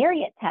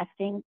multivariate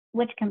testing,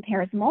 which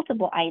compares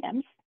multiple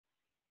items,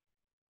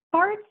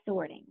 card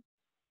sorting.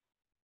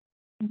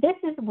 This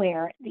is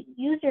where the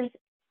users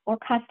or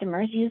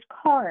customers use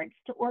cards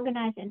to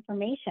organize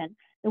information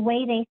the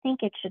way they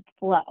think it should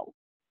flow.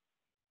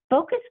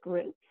 Focus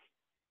groups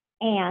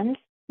and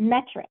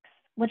metrics,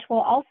 which we'll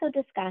also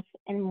discuss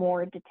in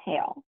more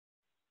detail.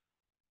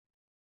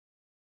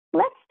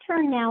 Let's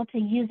turn now to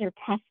user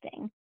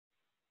testing.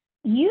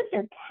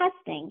 User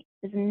testing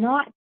is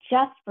not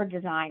just for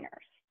designers.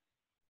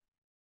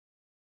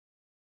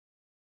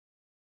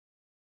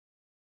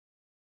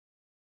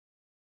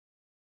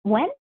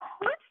 When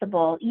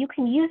possible, you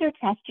can user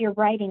test your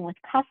writing with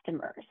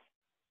customers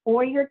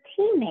or your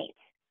teammates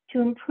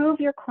to improve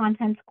your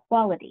content's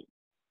quality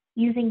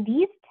using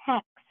these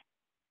tests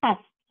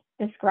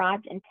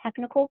described in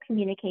Technical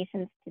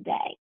Communications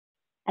Today.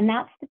 And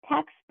that's the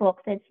textbook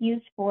that's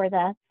used for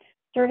the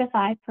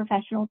Certified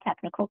Professional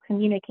Technical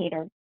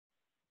Communicator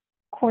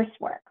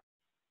coursework.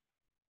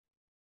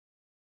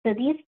 So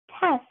these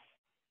tests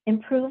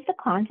improve the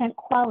content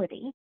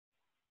quality,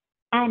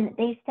 and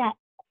they set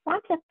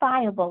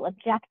quantifiable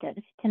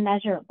objectives to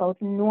measure both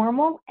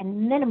normal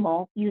and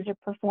minimal user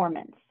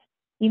performance.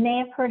 You may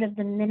have heard of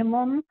the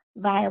minimum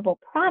viable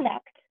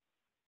product.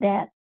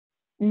 The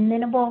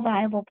minimal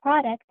viable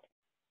product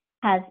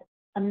has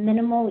a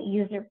minimal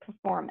user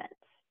performance.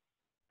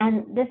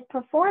 And this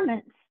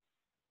performance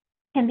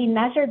can be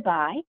measured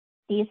by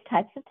these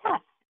types of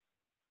tests.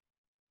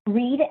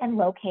 Read and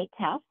locate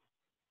tests.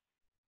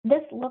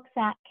 This looks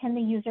at, can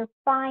the user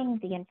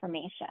find the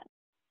information?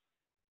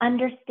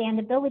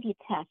 Understandability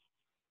tests,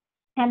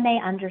 can they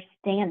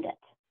understand it?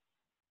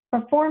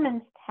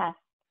 Performance tests,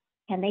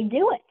 can they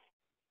do it?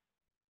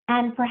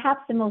 And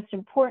perhaps the most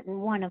important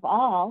one of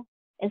all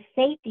is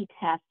safety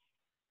tests.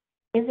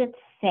 Is it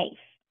safe?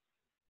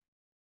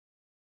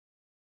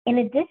 In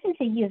addition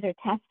to user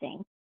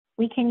testing,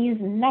 we can use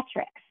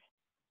metrics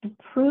to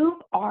prove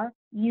our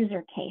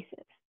user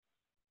cases.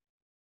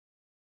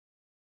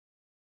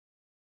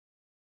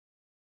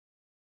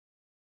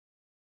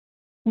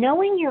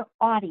 Knowing your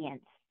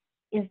audience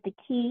is the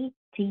key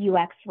to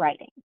UX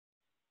writing.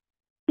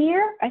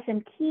 Here are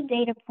some key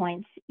data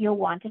points you'll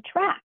want to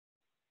track.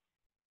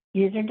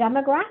 User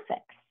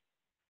demographics,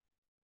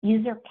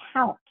 user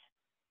count,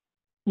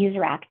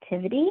 user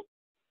activity,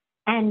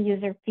 and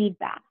user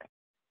feedback.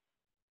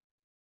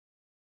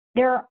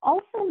 There are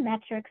also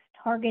metrics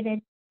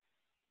targeted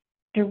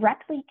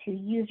directly to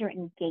user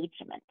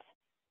engagement.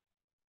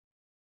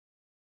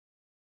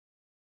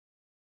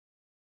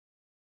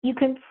 You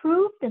can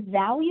prove the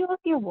value of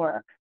your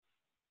work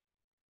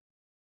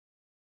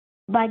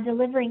by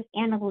delivering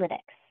analytics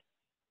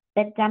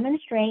that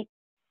demonstrate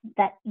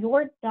that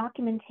your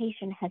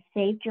documentation has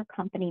saved your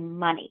company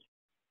money.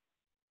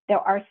 There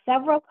are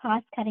several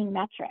cost-cutting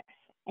metrics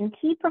and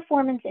key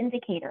performance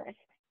indicators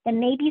that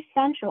may be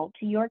central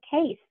to your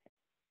case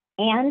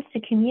and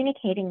to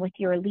communicating with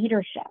your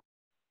leadership.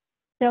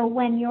 So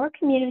when you're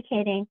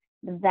communicating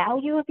the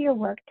value of your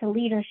work to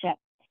leadership,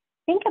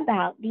 think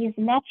about these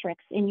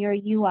metrics in your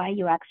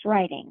UI UX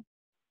writing.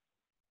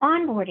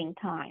 Onboarding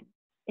time,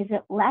 is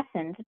it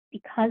lessened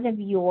because of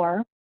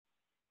your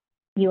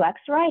UX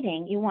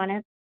writing? You want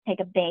to take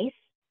a base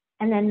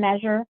and then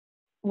measure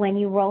when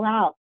you roll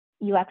out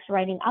UX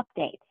writing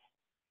updates.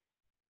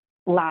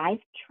 Live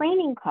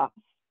training costs.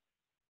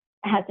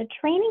 Has the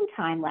training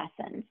time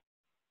lessened?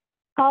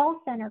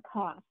 Call center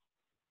costs.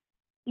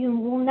 You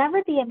will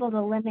never be able to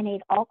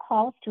eliminate all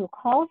calls to a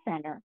call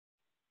center,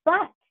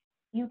 but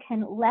you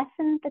can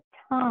lessen the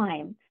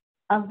time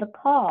of the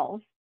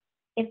calls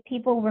if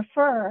people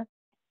refer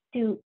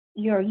to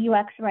your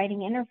UX writing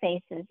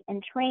interfaces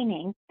and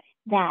training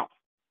that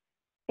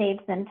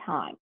saves them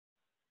time.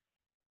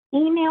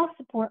 Email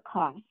support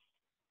costs.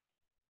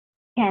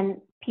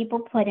 Can people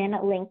put in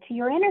a link to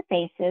your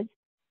interfaces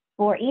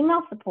for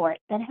email support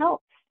that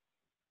helps?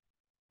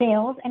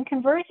 Sales and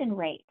conversion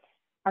rates.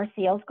 Are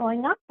sales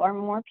going up? Are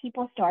more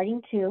people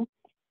starting to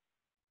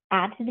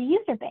add to the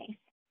user base?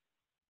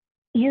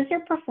 User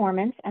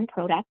performance and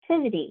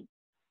productivity.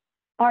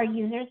 Are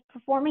users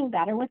performing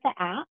better with the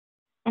app,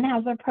 and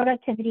has their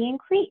productivity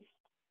increased?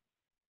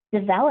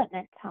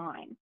 Development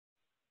time.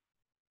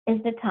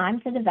 Is the time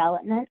to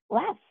development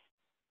less?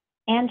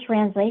 And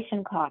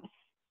translation costs.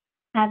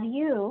 Have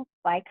you,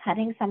 by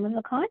cutting some of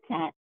the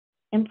content,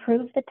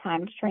 improved the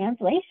time to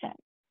translation?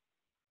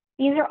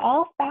 These are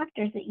all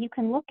factors that you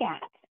can look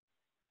at.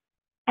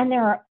 And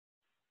there are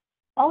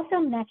also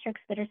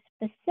metrics that are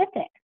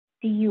specific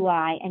to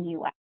UI and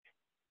UX.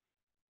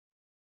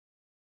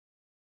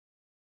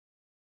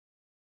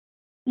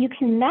 You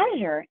can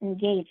measure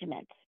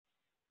engagement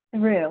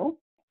through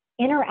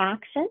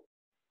interaction,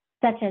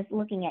 such as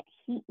looking at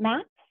heat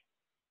maps,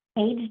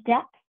 page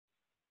depth,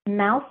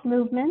 mouse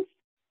movements,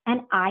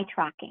 and eye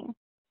tracking.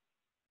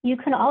 You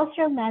can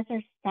also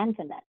measure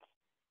sentiment.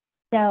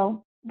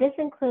 So this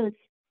includes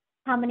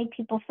how many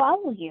people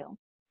follow you.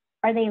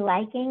 Are they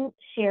liking,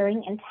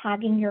 sharing, and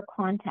tagging your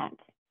content?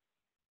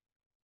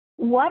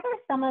 What are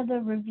some of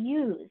the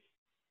reviews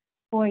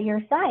for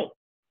your site?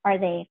 Are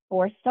they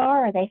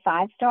 4-star? Are they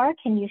 5-star?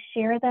 Can you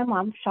share them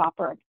on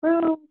Shopper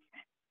Approved?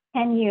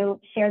 Can you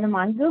share them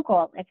on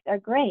Google if they're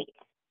great?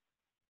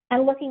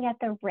 And looking at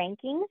the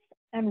rankings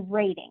and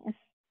ratings.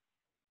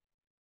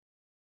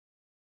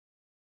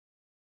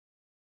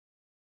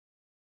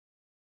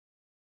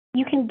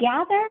 You can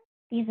gather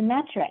these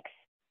metrics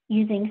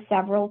using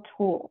several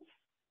tools.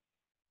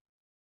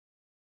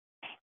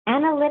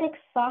 Analytics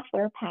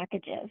software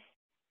packages.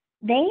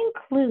 They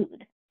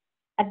include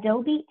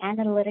Adobe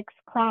Analytics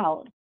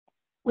Cloud,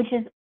 which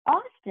is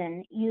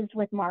often used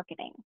with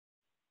marketing,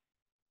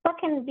 but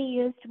can be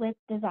used with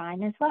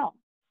design as well.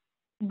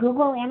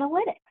 Google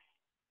Analytics,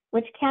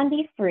 which can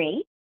be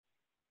free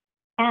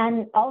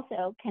and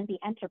also can be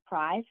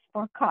enterprise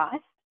for cost.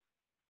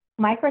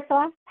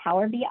 Microsoft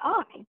Power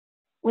BI,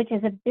 which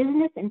is a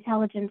business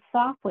intelligence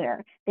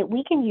software that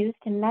we can use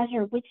to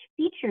measure which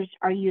features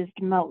are used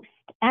most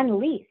and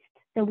least,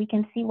 so we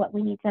can see what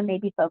we need to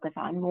maybe focus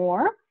on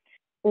more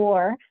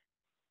or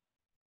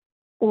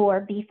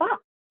beef up.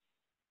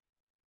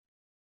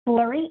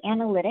 Flurry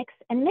Analytics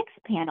and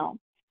Mixpanel,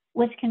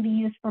 which can be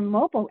used for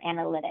mobile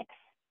analytics.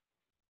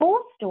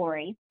 Full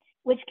Story,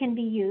 which can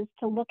be used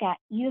to look at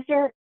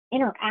user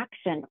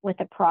interaction with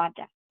a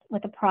product.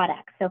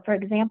 So for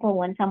example,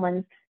 when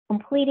someone's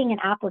completing an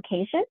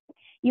application,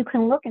 you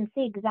can look and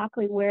see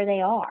exactly where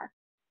they are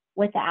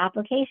with the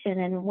application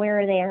and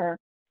where they're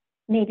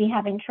maybe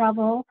having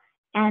trouble.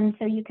 And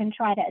so you can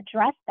try to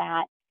address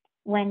that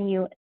when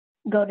you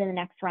go to the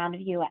next round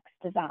of UX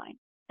design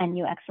and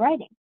UX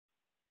writing.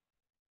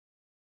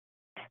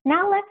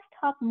 Now let's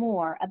talk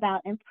more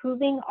about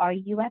improving our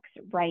UX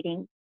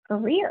writing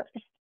careers.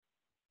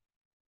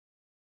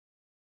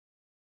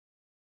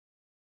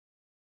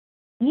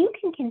 You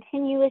can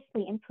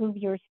continuously improve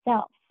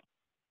yourself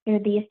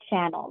through these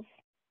channels.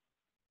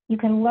 You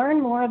can learn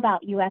more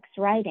about UX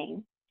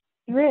writing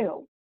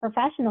through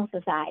professional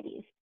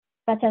societies,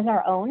 such as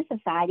our own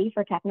Society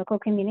for Technical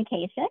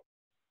Communication.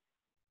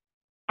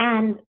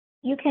 And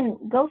you can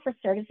go for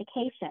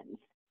certifications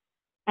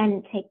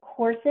and take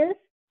courses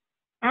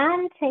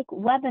and take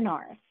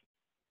webinars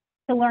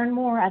to learn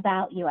more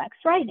about UX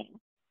writing.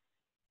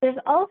 There's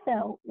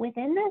also,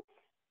 within the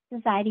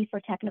Society for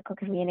Technical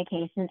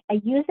Communication, a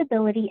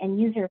Usability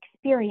and User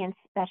Experience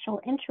Special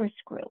Interest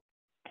Group,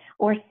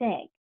 or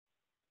SIG.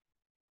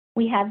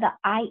 We have the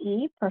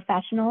IE,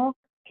 Professional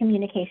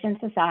Communication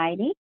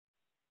Society,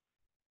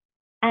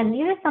 and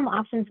these are some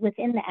options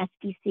within the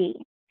SDC.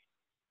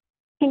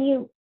 Can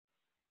you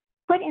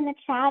put in the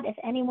chat if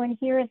anyone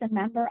here is a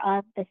member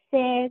of the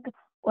SIG,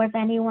 or if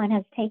anyone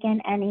has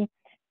taken any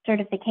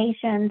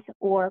certifications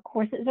or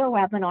courses or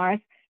webinars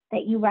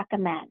that you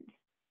recommend?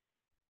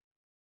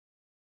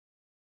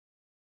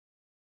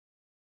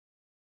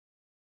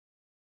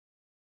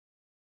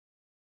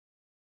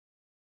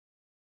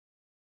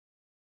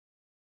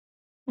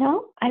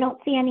 No, I don't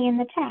see any in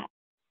the chat.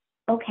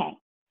 Okay.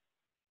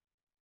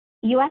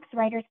 UX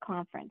Writers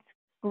Conference,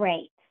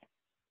 great.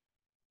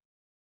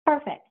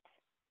 Perfect.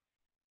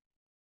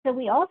 So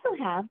we also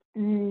have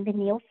the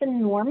Nielsen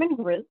Norman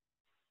Group,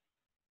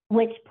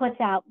 which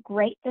puts out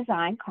great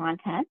design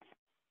content.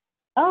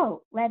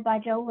 Oh, led by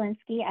Joe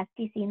Linsky,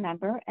 SDC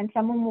member, and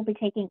someone will be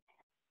taking,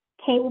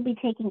 Kay will be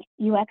taking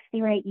UX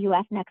Theory at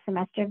UF next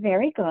semester.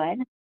 Very good.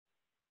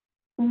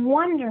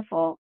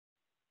 Wonderful.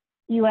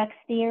 UX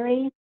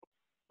Theory,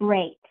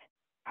 great.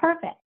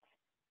 Perfect.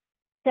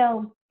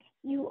 So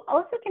you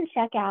also can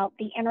check out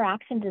the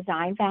Interaction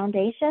Design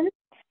Foundation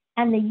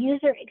and the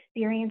User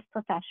Experience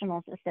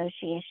Professionals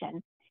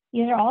Association.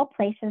 These are all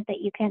places that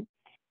you can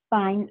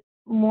find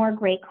more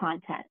great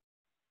content.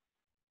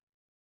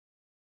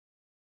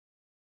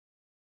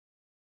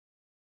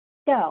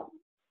 So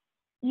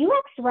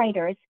UX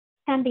writers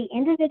can be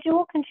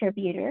individual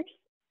contributors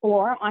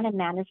or on a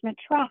management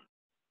track.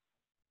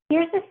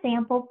 Here's a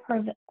sample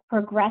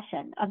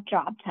progression of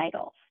job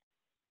titles.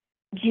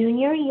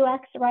 Junior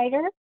UX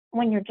writer,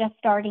 when you're just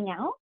starting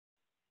out.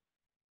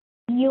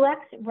 UX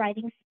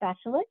writing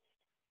specialist.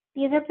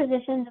 These are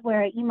positions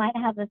where you might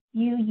have a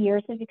few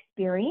years of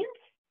experience.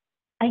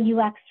 A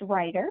UX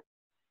writer,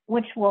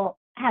 which will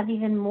have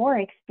even more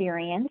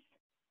experience.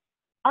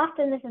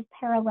 Often this is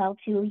parallel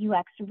to a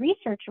UX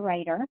research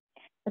writer,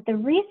 but the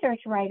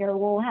research writer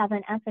will have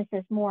an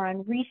emphasis more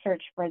on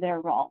research for their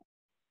role.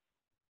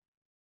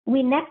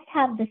 We next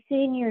have the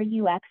senior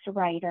UX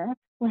writer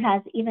who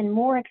has even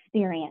more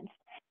experience.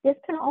 This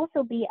can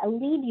also be a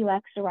lead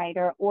UX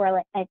writer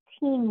or a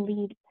team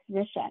lead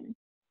position.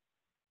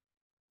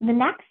 The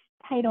next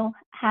title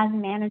has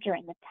manager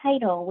in the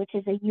title, which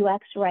is a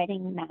UX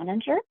writing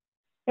manager.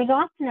 There's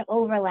often an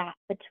overlap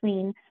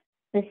between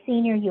the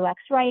senior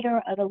UX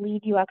writer or the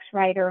lead UX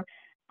writer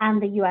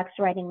and the UX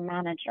writing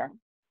manager.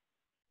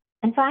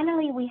 And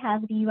finally, we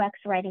have the UX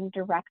writing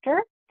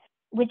director,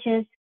 which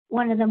is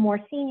one of the more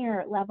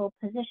senior level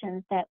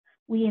positions that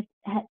we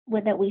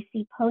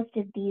see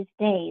posted these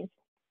days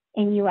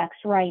in UX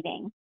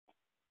writing.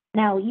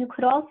 Now, you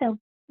could also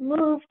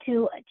move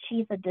to a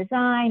chief of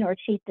design or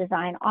chief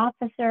design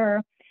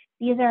officer.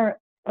 These are,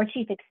 or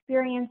chief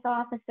experience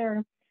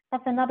officer.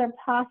 That's another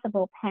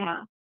possible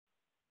path.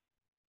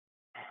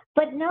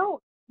 But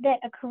note that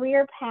a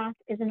career path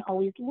isn't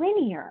always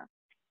linear.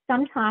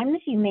 Sometimes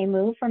you may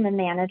move from a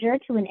manager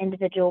to an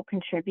individual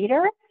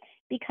contributor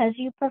because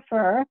you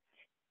prefer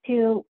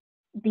to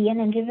be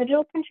an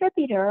individual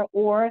contributor,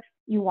 or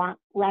you want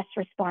less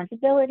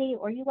responsibility,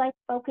 or you like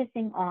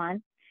focusing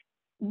on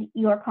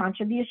your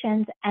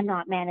contributions and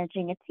not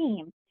managing a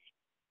team.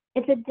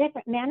 It's a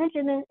different,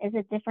 management is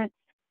a different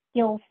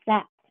skill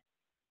set,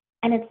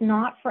 and it's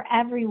not for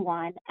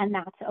everyone, and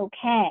that's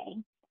okay.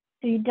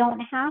 So you don't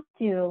have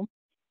to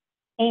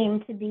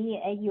aim to be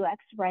a UX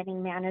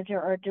writing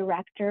manager or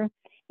director.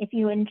 If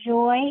you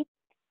enjoy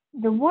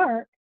the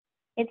work,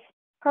 it's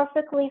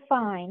perfectly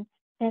fine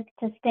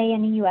to stay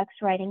in a UX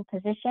writing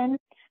position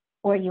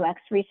or UX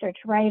research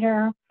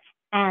writer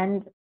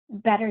and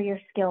better your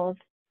skills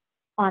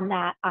on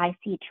that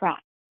IC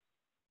track.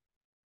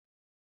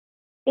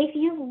 If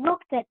you've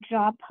looked at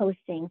job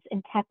postings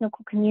in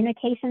technical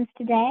communications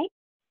today,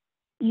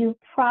 you've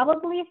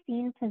probably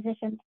seen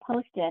positions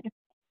posted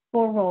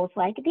for roles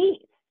like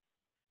these.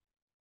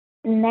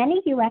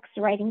 Many UX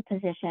writing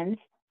positions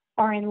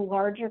are in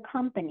larger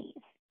companies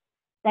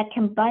that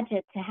can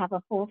budget to have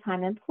a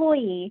full-time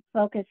employee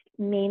focused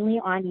mainly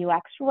on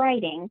UX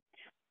writing,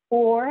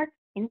 or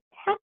in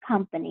tech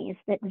companies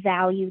that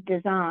value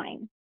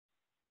design.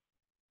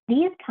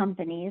 These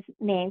companies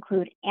may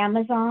include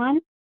Amazon,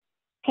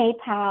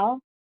 PayPal,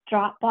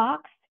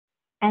 Dropbox,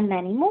 and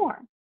many more.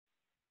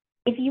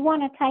 If you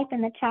want to type in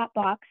the chat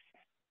box,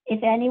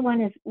 if anyone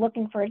is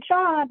looking for a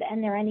job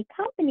and there are any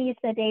companies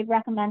that they'd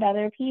recommend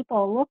other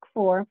people look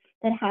for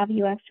that have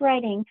UX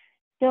writing,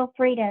 feel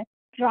free to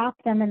drop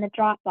them in the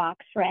Dropbox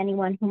for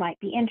anyone who might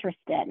be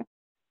interested.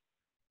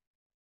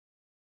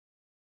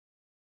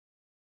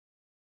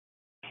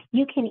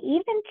 You can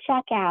even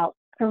check out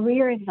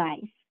career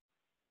advice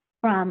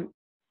from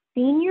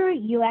senior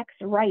UX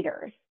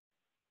writers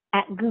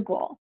at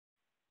Google,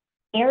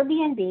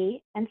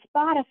 Airbnb, and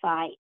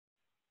Spotify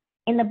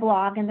in the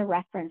blog and the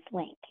reference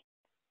link.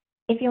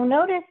 If you'll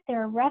notice,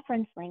 there are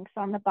reference links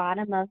on the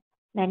bottom of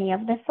many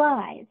of the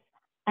slides,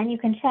 and you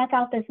can check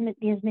out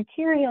these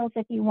materials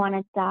if you want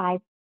to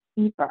dive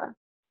deeper.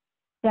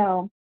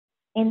 So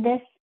in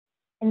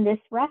this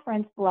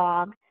reference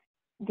blog,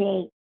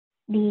 the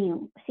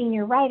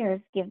senior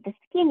writers give the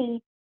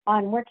skinny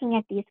on working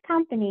at these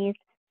companies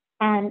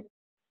and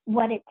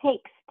what it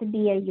takes to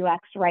be a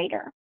UX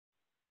writer.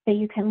 So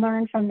you can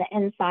learn from the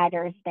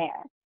insiders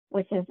there,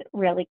 which is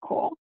really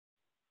cool.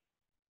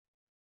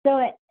 So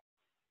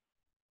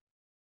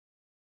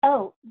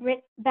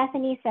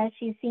Bethany says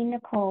she's seen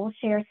Nicole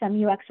share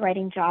some UX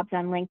writing jobs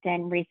on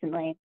LinkedIn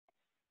recently.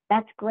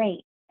 That's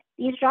great.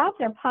 These jobs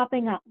are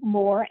popping up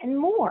more and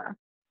more.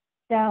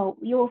 So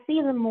you will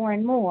see them more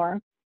and more,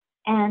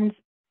 and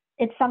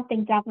it's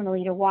something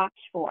definitely to watch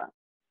for.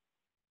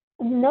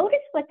 Notice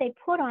what they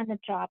put on the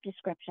job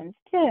descriptions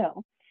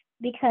too,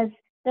 because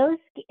those,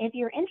 if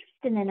you're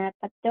interested in it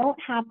but don't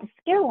have the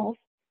skills,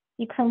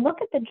 you can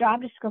look at the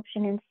job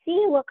description and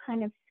see what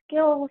kind of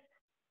skills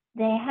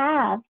they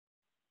have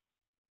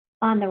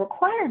on the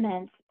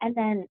requirements and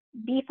then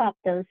beef up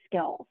those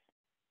skills.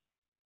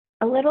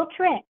 A little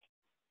trick,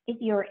 if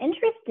you're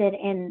interested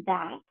in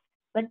that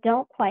but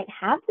don't quite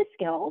have the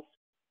skills,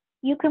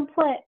 you can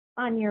put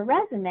on your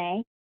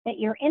resume that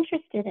you're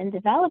interested in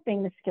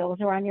developing the skills,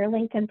 or on your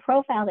LinkedIn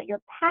profile that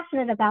you're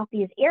passionate about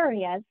these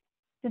areas,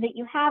 so that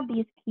you have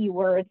these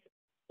keywords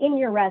in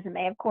your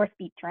resume. Of course,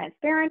 be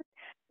transparent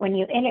when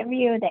you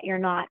interview that you're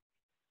not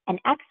an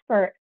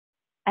expert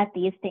at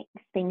these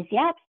things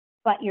yet,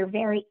 but you're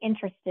very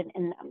interested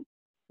in them.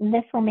 And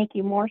this will make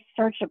you more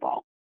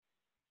searchable.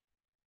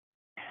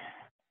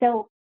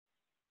 So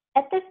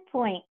at this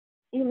point,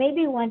 you may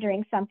be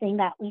wondering something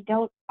that we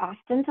don't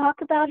often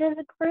talk about as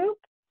a group,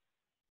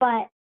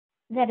 but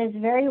that is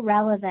very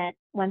relevant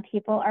when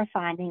people are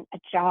finding a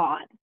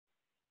job.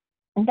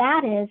 And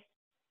that is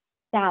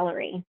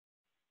salary.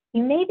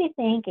 You may be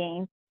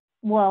thinking,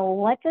 well,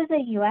 what does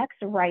a UX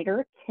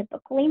writer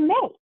typically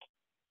make?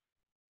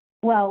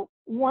 Well,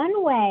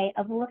 one way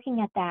of looking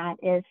at that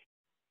is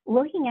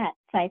looking at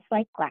sites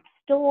like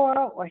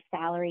Glassdoor or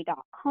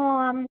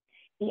salary.com.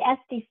 The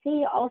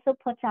SDC also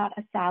puts out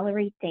a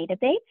salary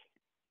database.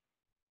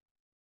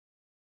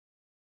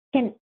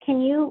 Can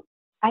you,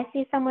 I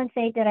see someone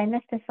say, did I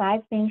miss the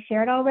slides being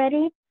shared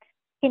already?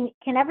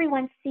 Can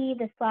everyone see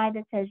the slide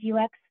that says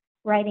UX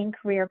writing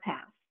career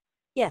path?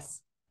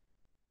 Yes.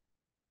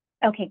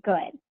 Okay,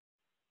 good.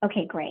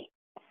 Okay, great.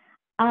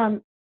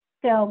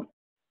 So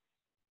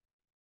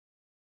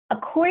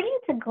according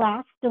to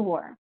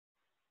Glassdoor,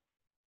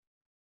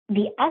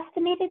 the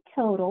estimated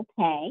total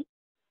pay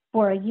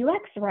for a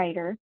UX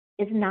writer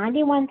is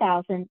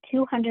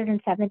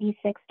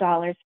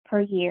 $91,276 per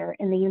year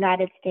in the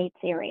United States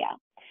area,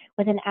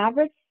 with an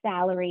average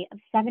salary of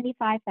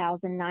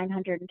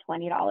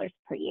 $75,920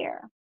 per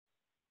year.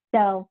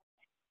 So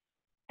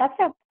that's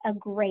a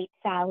great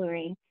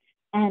salary,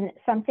 and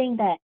something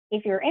that,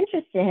 if you're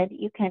interested,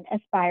 you can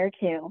aspire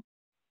to.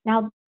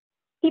 Now,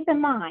 keep in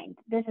mind,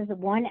 this is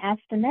one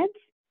estimate,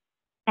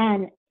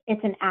 and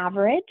it's an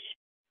average.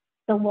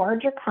 The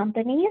larger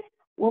companies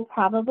will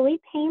probably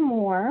pay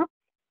more.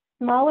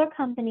 Smaller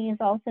companies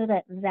also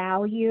that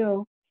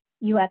value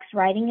UX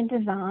writing and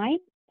design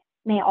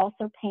may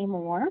also pay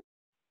more.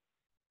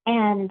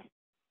 And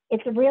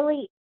it's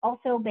really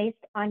also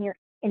based on your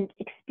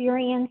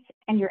experience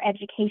and your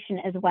education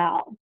as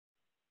well.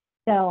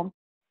 So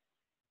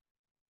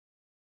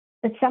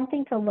it's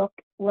something to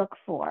look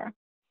for.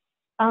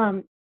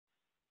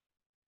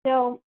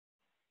 So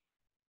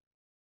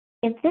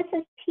if this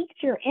has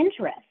piqued your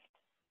interest,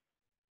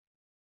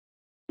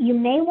 you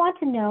may want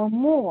to know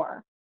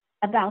more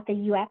about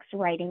the UX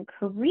writing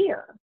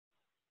career.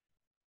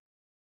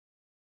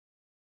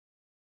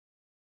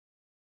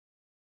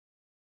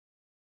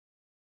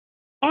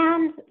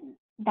 And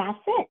that's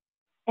it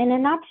in a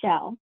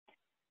nutshell.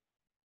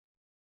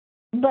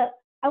 But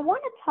I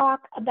want to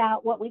talk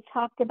about what we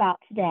talked about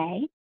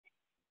today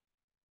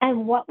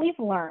and what we've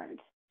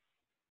learned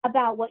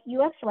about what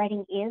UX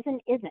writing is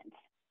and isn't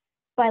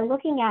by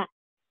looking at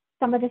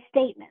some of the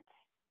statements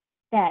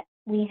that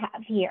we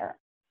have here.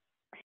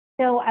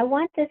 So I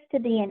want this to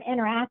be an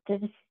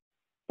interactive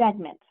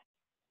segment.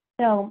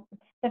 So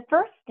the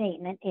first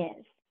statement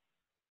is,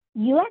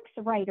 UX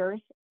writers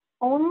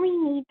only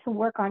need to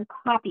work on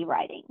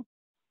copywriting.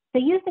 So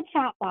use the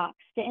chat box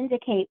to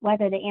indicate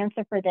whether the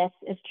answer for this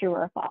is true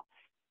or false.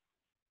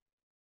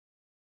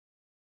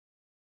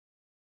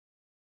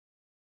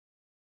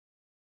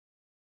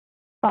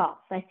 False.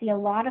 I see a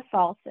lot of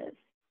falses.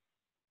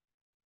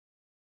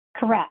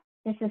 Correct.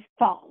 This is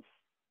false.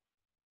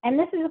 And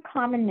this is a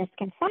common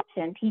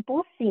misconception.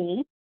 People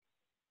see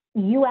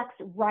UX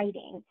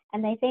writing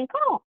and they think,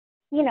 oh,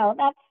 you know,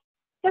 that's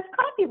just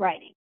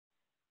copywriting.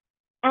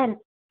 And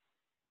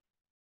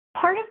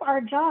part of our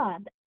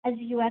job as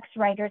UX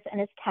writers and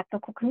as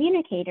technical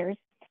communicators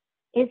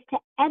is to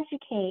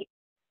educate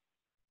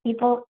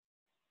people,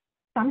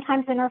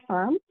 sometimes in our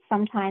firm,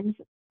 sometimes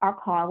our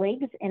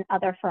colleagues in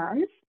other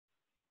firms,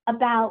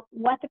 about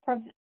what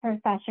the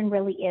profession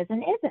really is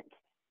and isn't.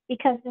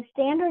 Because the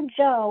standard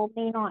Joe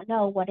may not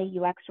know what a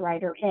UX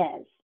writer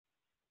is.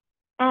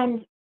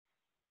 And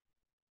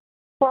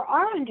for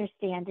our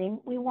understanding,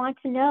 we want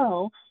to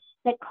know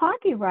that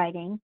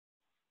copywriting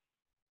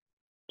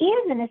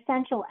is an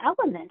essential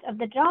element of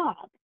the job.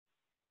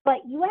 But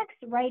UX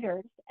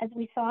writers, as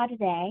we saw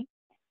today,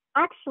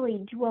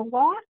 actually do a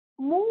lot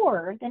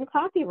more than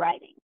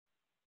copywriting,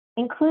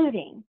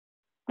 including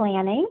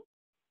planning,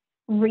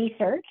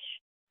 research,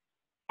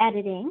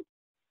 editing,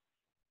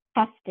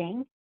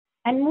 testing,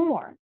 and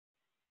more.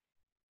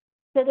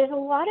 So there's a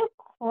lot of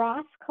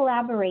cross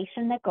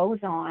collaboration that goes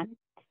on,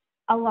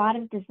 a lot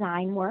of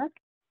design work,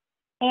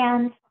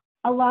 and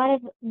a lot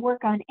of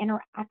work on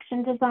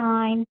interaction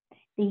design,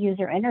 the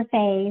user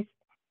interface,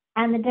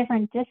 and the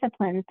different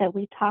disciplines that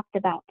we talked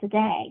about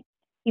today.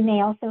 You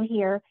may also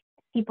hear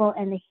people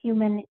in the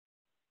human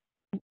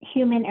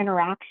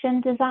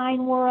interaction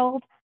design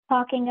world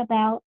talking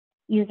about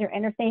user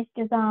interface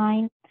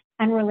design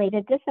and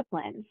related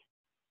disciplines.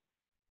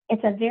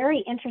 It's a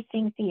very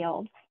interesting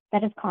field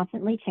that is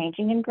constantly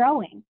changing and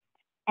growing,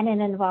 and it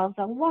involves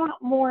a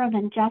lot more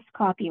than just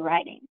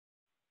copywriting.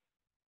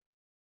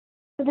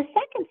 So the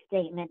second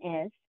statement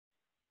is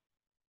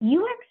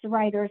UX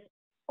writers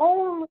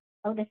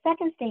the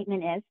second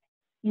statement is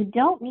you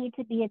don't need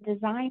to be a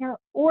designer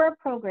or a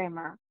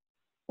programmer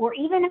or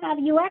even have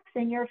UX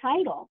in your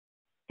title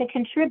to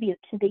contribute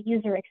to the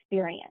user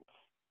experience.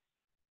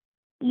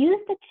 Use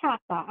the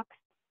chat box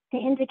to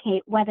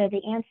indicate whether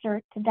the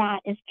answer to that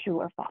is true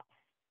or false.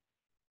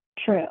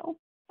 True.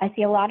 I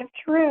see a lot of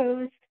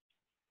trues.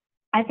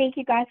 I think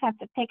you guys have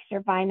the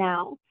picture by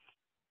now.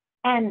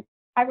 And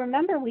I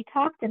remember we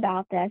talked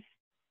about this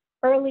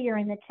earlier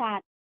in the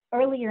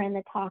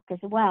talk as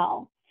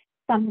well.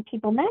 Some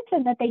people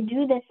mentioned that they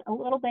do this a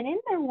little bit in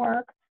their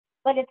work,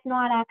 but it's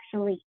not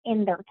actually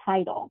in their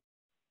title.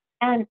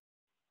 And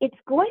it's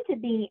going to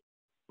be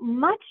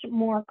much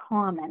more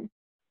common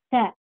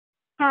to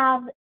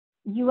have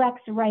UX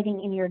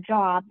writing in your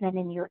job than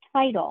in your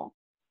title,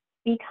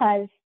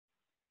 because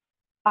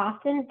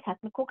often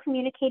technical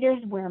communicators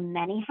wear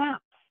many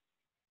hats.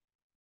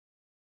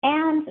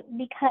 And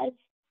because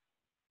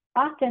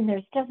often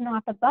there's just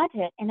not the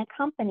budget in a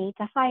company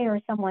to hire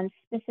someone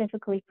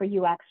specifically for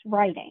UX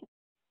writing.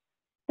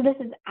 So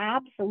this is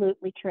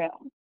absolutely true.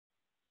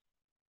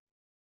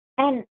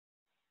 And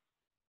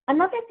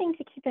another thing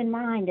to keep in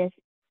mind is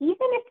even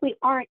if we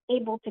aren't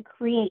able to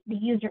create the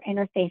user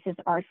interfaces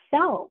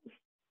ourselves,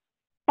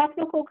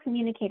 technical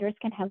communicators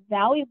can have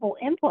valuable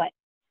input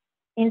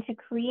into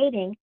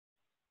creating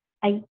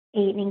an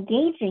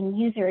engaging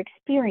user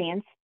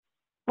experience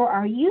for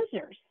our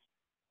users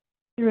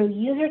through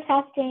user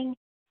testing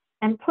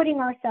and putting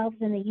ourselves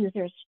in the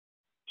user's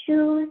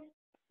shoes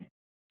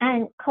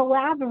and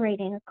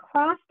collaborating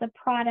across the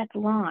product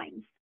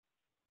lines,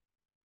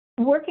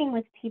 working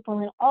with people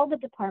in all the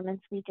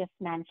departments we just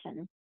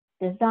mentioned: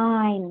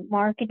 design,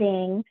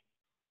 marketing,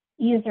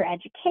 user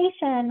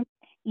education,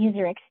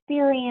 user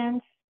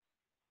experience,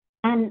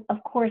 and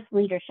of course,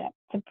 leadership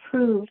to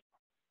prove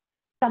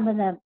some of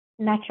the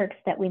metrics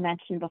that we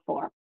mentioned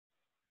before.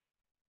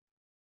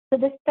 So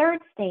the third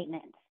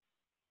statement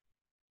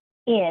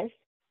is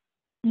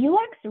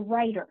UX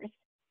writers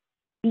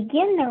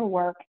begin their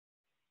work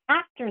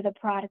after the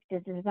product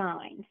is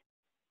designed,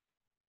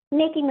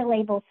 making the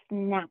label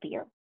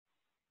snappier.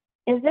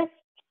 Is this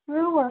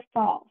true or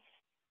false?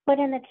 Put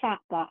in the chat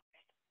box.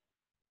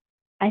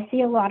 I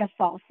see a lot of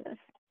falses.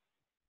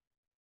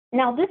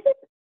 Now, this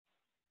is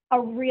a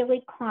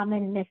really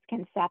common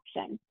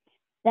misconception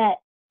that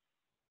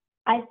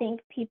I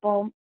think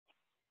people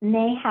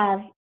may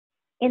have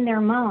in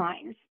their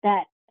minds,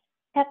 that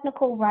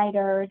technical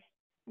writers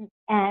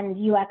and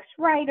UX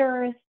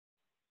writers,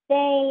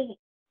 they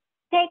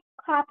take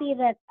copy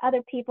that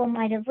other people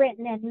might have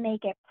written and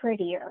make it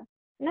prettier.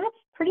 And that's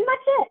pretty much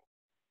it.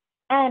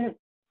 And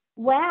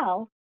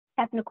while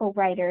technical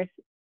writers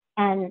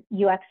and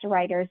UX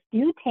writers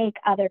do take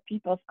other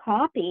people's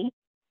copy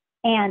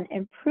and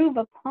improve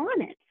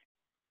upon it,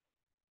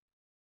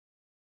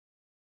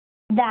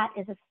 that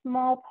is a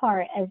small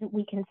part, as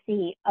we can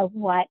see, of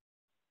what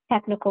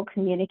technical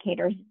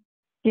communicators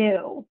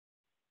do.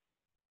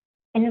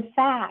 And in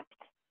fact,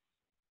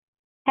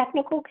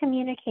 technical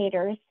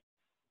communicators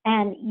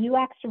and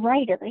UX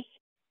writers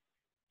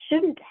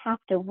shouldn't have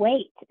to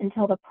wait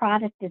until the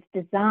product is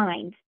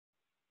designed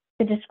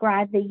to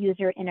describe the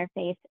user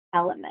interface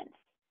elements.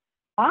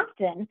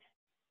 Often,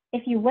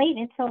 if you wait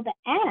until the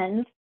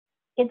end,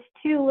 it's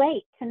too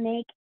late to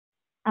make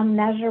a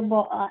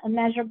measurable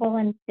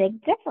and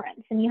big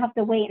difference. And you have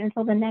to wait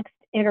until the next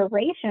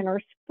iteration or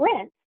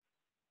sprint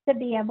to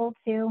be able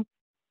to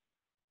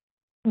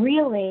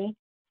really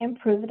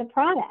improve the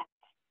product.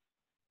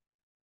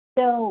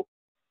 So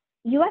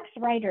UX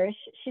writers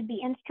should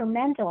be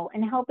instrumental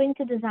in helping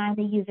to design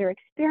the user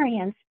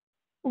experience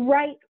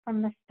right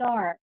from the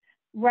start,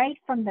 right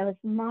from those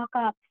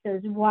mock-ups,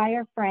 those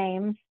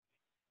wireframes,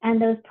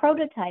 and those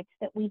prototypes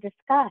that we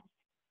discussed.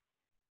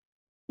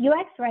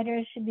 UX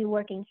writers should be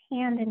working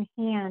hand in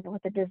hand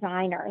with the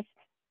designers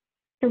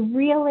to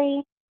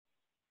really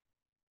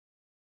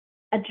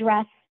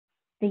address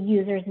the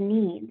user's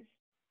needs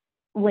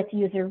with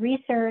user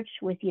research,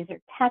 with user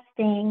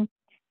testing,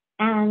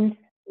 and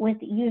with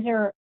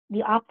the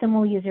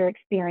optimal user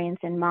experience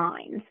in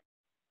mind.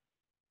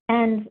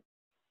 And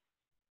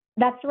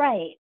that's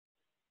right.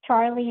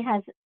 Charlie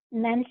has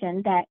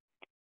mentioned that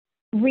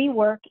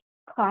rework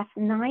costs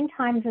 9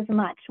 times as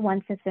much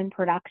once it's in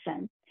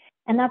production.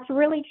 And that's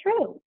really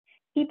true.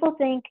 People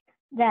think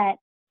that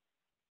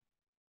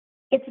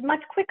it's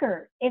much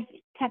quicker if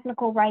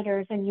technical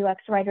writers and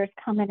UX writers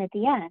come in at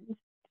the end.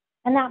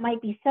 And that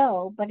might be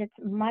so, but it's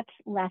much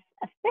less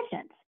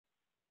efficient.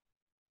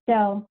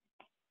 So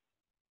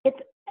it's,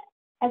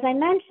 as I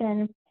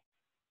mentioned,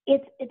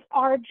 it's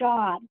our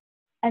job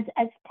as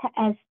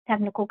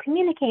technical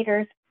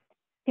communicators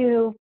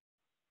to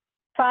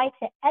try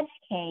to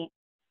educate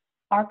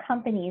our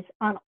companies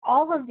on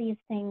all of these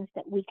things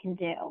that we can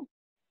do.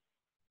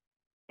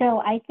 So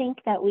I think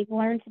that we've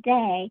learned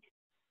today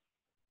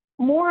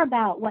more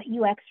about what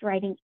UX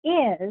writing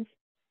is,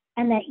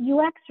 and that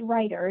UX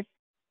writers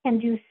can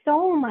do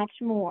so much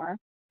more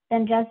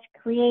than just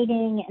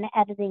creating and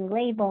editing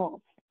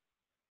labels.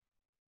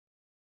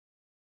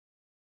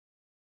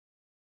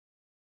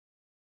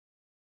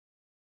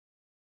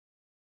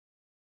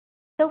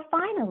 So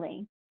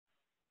finally,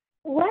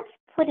 let's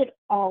put it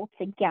all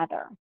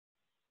together.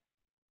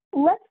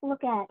 Let's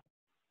look at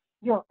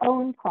your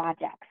own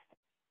projects,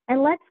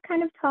 and let's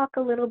kind of talk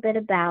a little bit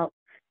about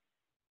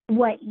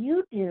what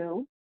you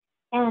do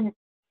and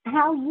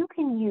how you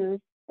can use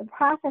the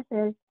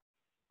processes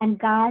and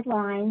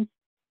guidelines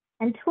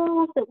and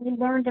tools that we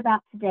learned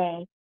about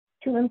today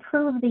to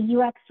improve the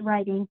UX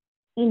writing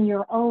in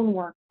your own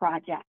work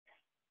projects.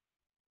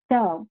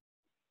 So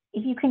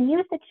if you can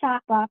use the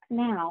chat box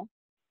now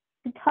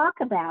to talk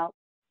about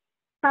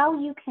how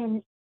you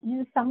can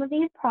use some of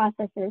these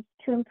processes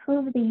to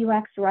improve the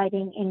UX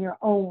writing in your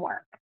own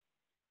work.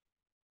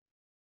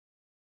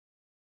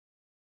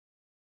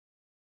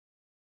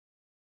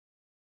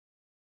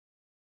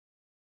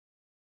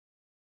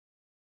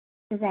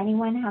 Does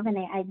anyone have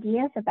any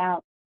ideas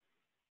about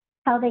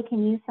how they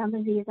can use some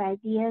of these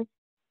ideas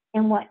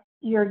in what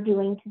you're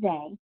doing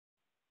today?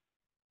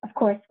 Of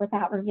course,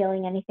 without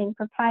revealing anything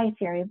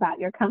proprietary about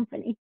your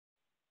company.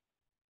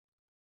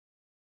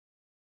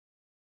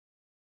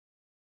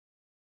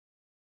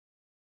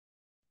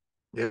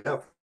 Yeah,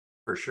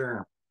 for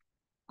sure.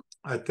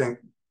 I think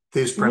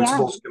these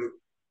principles can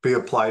be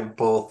applied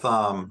both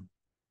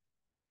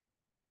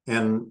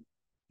in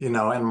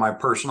my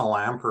personal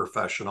and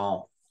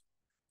professional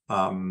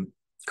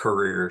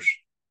careers.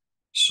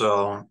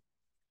 So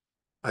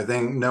I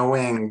think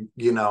knowing,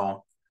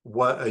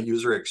 what a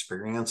user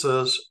experience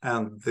is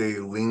and the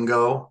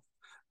lingo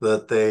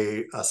that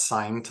they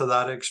assign to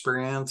that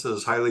experience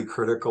is highly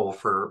critical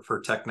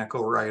for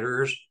technical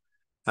writers.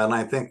 And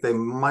I think they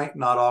might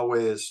not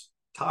always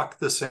talk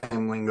the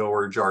same lingo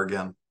or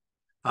jargon.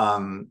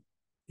 A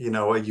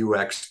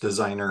UX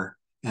designer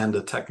and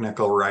a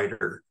technical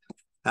writer.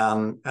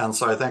 And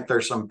so I think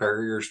there's some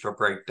barriers to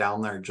break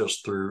down there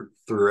just through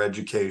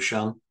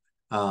education.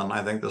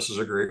 I think this is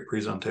a great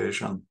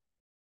presentation.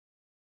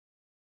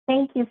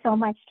 Thank you so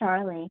much,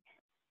 Charlie.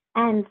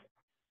 And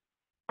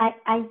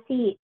I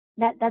see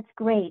that's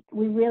great.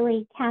 We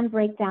really can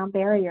break down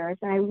barriers.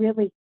 And I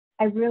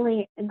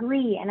really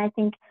agree. And I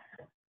think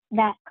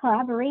that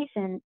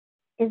collaboration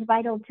is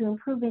vital to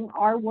improving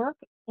our work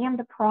and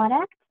the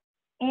product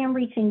and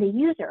reaching the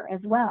user as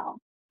well.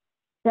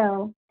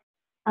 So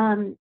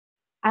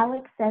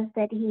Alex says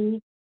that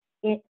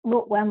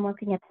well, I'm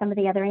looking at some of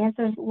the other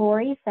answers.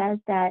 Lori says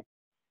that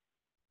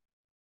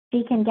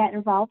she can get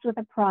involved with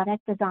a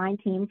product design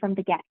team from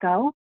the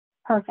get-go.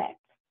 Perfect.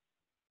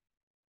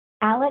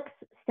 Alex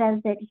says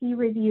that he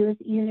reviews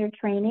user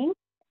training,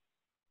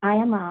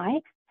 IMI,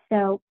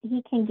 so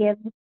he can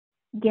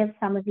give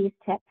some of these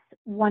tips.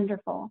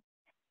 Wonderful.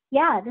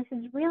 Yeah, this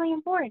is really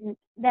important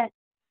that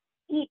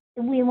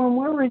when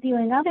we're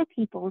reviewing other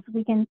people's,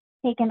 we can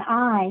take an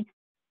eye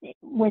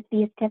with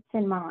these tips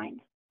in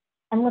mind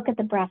and look at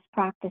the best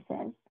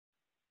practices.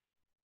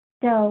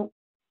 So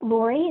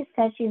Lori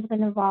says she's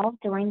been involved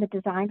during the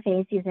design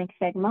phase using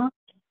Figma.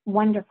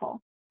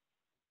 Wonderful.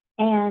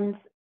 And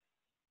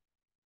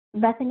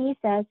Bethany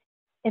says,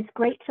 it's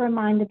great to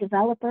remind the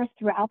developers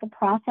throughout the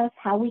process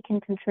how we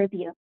can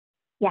contribute.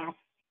 Yes.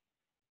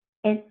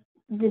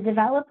 The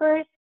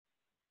developers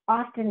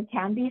often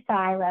can be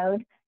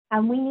siloed,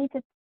 and we need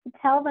to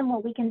tell them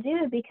what we can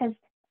do because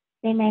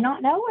they may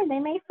not know or they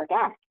may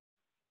forget.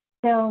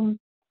 So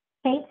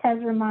Kate says,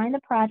 remind the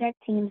project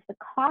teams the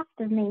cost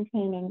of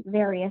maintaining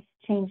various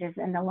changes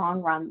in the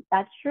long run.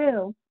 That's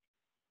true.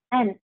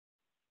 And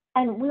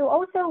we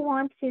also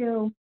want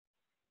to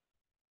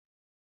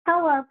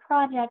tell our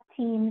project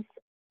teams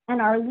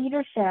and our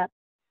leadership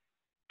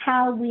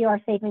how we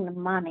are saving the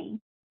money.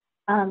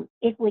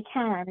 If we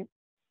can,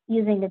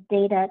 using the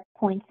data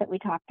points that we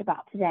talked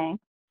about today.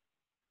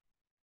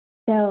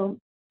 So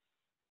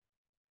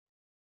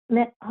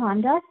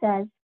Miranda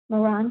says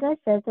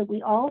that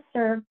we all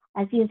serve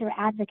as user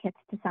advocates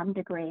to some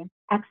degree.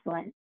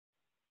 Excellent.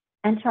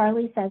 And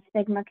Charlie says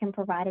Figma can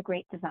provide a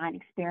great design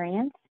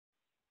experience.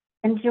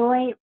 And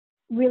Joy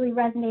really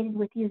resonated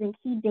with using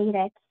key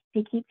data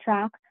to keep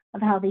track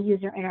of how the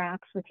user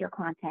interacts with your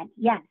content.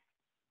 Yes.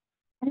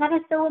 And that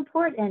is so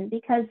important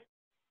because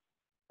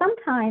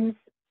sometimes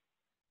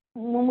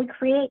when we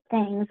create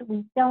things,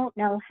 we don't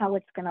know how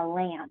it's going to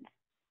land.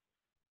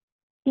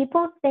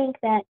 People think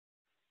that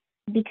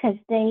because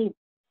they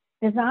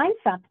design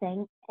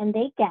something and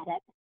they get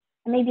it,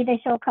 and maybe they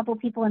show a couple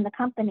people in the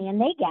company and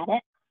they get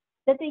it,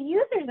 that the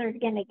users are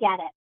going to get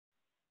it.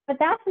 But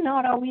that's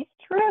not always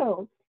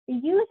true. The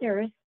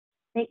users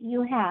that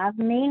you have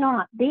may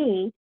not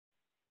be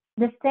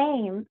the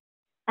same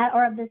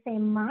or of the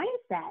same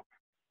mindset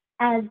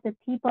as the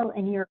people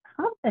in your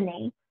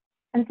company.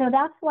 And so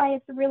that's why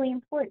it's really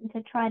important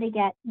to try to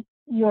get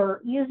your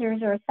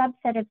users or a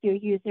subset of your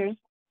users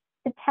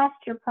to test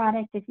your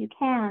product if you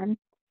can,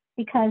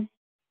 because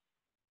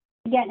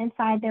to get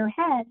inside their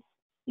heads,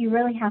 you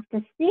really have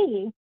to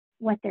see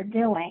what they're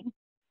doing.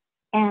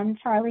 And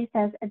Charlie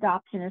says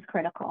adoption is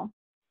critical.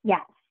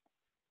 Yes.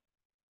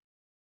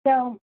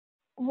 So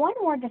one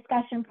more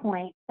discussion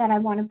point that I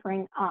want to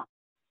bring up.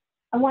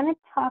 I want to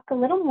talk a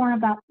little more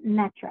about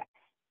metrics.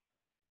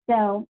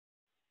 So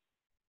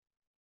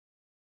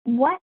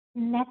what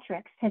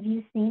metrics have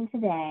you seen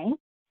today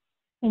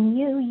can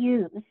you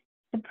use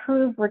to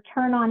prove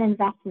return on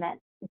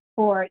investment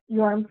for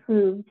your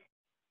improved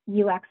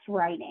UX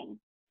writing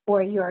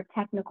or your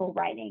technical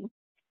writing?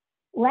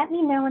 Let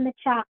me know in the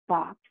chat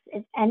box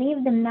if any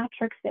of the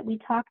metrics that we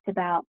talked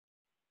about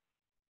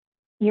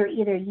you're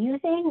either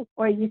using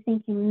or you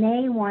think you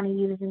may want to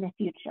use in the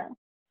future.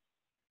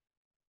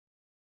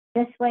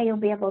 This way you'll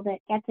be able to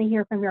get to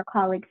hear from your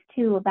colleagues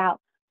too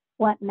about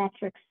what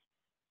metrics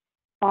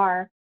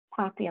are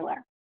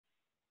popular.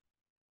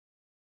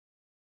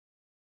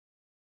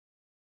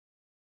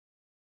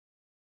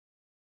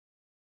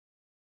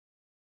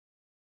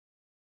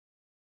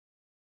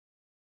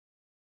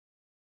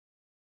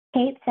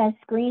 Kate says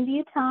screen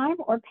view time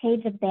or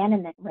page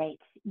abandonment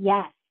rates.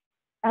 Yes,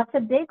 that's a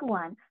big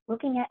one.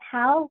 Looking at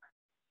how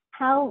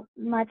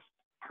much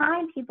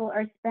time people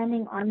are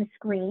spending on the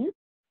screen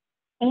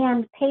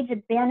and page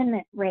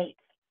abandonment rates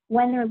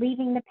when they're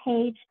leaving the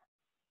page,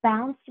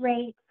 bounce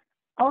rates.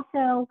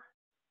 Also,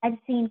 I've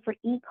seen for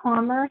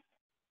e-commerce,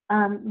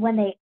 when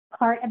they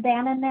cart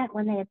abandonment,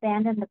 when they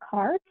abandon the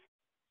cart,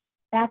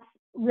 that's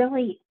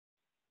really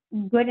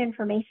good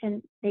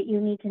information that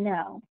you need to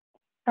know.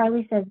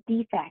 Charlie says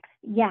defects.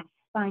 Yes,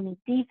 finding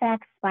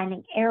defects,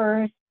 finding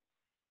errors,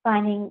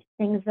 finding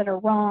things that are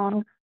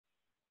wrong.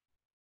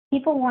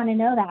 People want to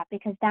know that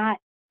because that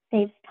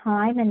saves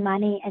time and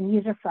money and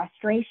user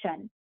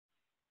frustration.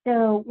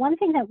 So one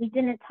thing that we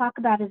didn't talk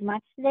about as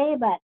much today,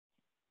 but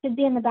should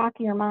be in the back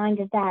of your mind,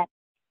 is that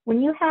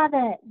when you have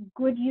a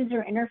good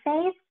user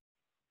interface,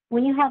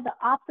 when you have the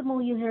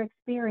optimal user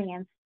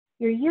experience,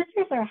 your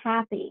users are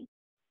happy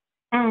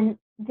and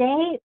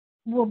they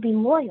will be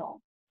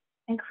loyal.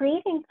 And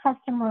creating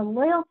customer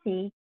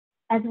loyalty,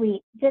 as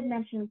we did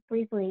mention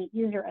briefly,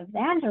 user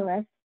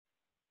evangelists,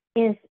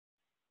 is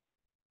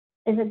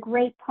a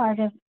great part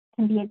of,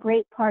 can be a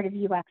great part of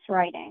UX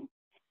writing.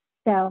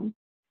 So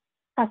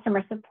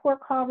customer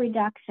support call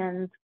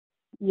reductions,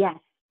 yes,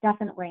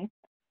 definitely.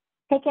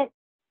 Ticket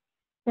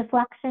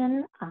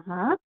deflection,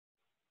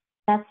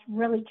 that's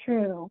really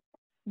true.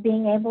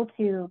 Being able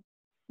to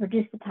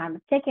reduce the time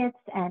of tickets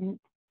and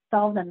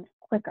solve them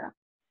quicker.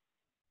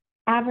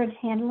 Average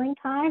handling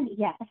time,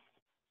 yes.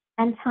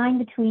 And time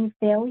between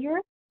failure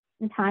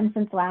and time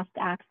since last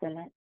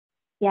accident.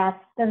 Yes,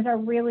 those are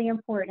really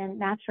important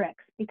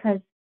metrics because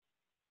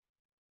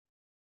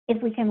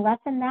if we can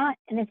lessen that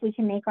and if we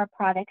can make our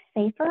products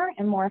safer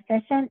and more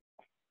efficient,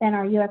 then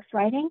our UX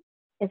writing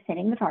is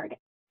hitting the target.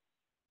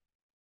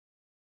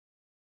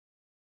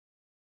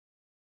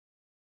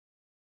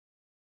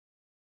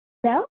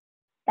 So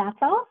that's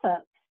all,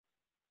 folks.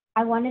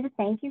 I wanted to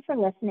thank you for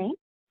listening.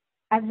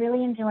 I've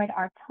really enjoyed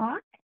our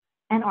talk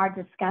and our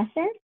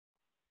discussion,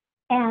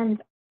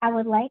 and I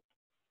would like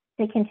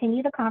to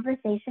continue the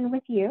conversation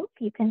with you.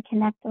 If you can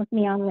connect with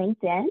me on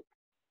LinkedIn,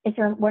 if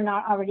we're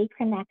not already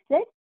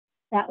connected,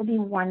 that would be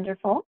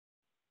wonderful.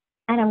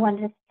 And I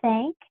wanted to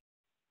thank,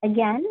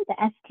 again, the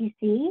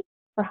STC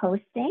for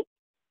hosting.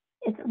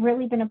 It's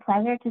really been a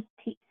pleasure to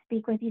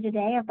speak with you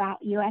today about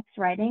UX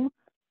writing,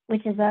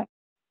 which is a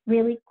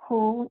really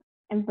cool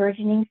and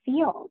burgeoning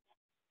field.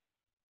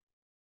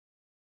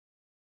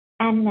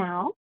 And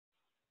now,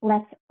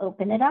 let's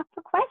open it up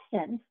for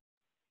questions.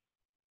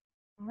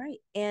 All right,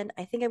 and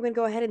I think I'm going to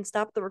go ahead and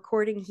stop the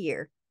recording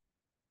here.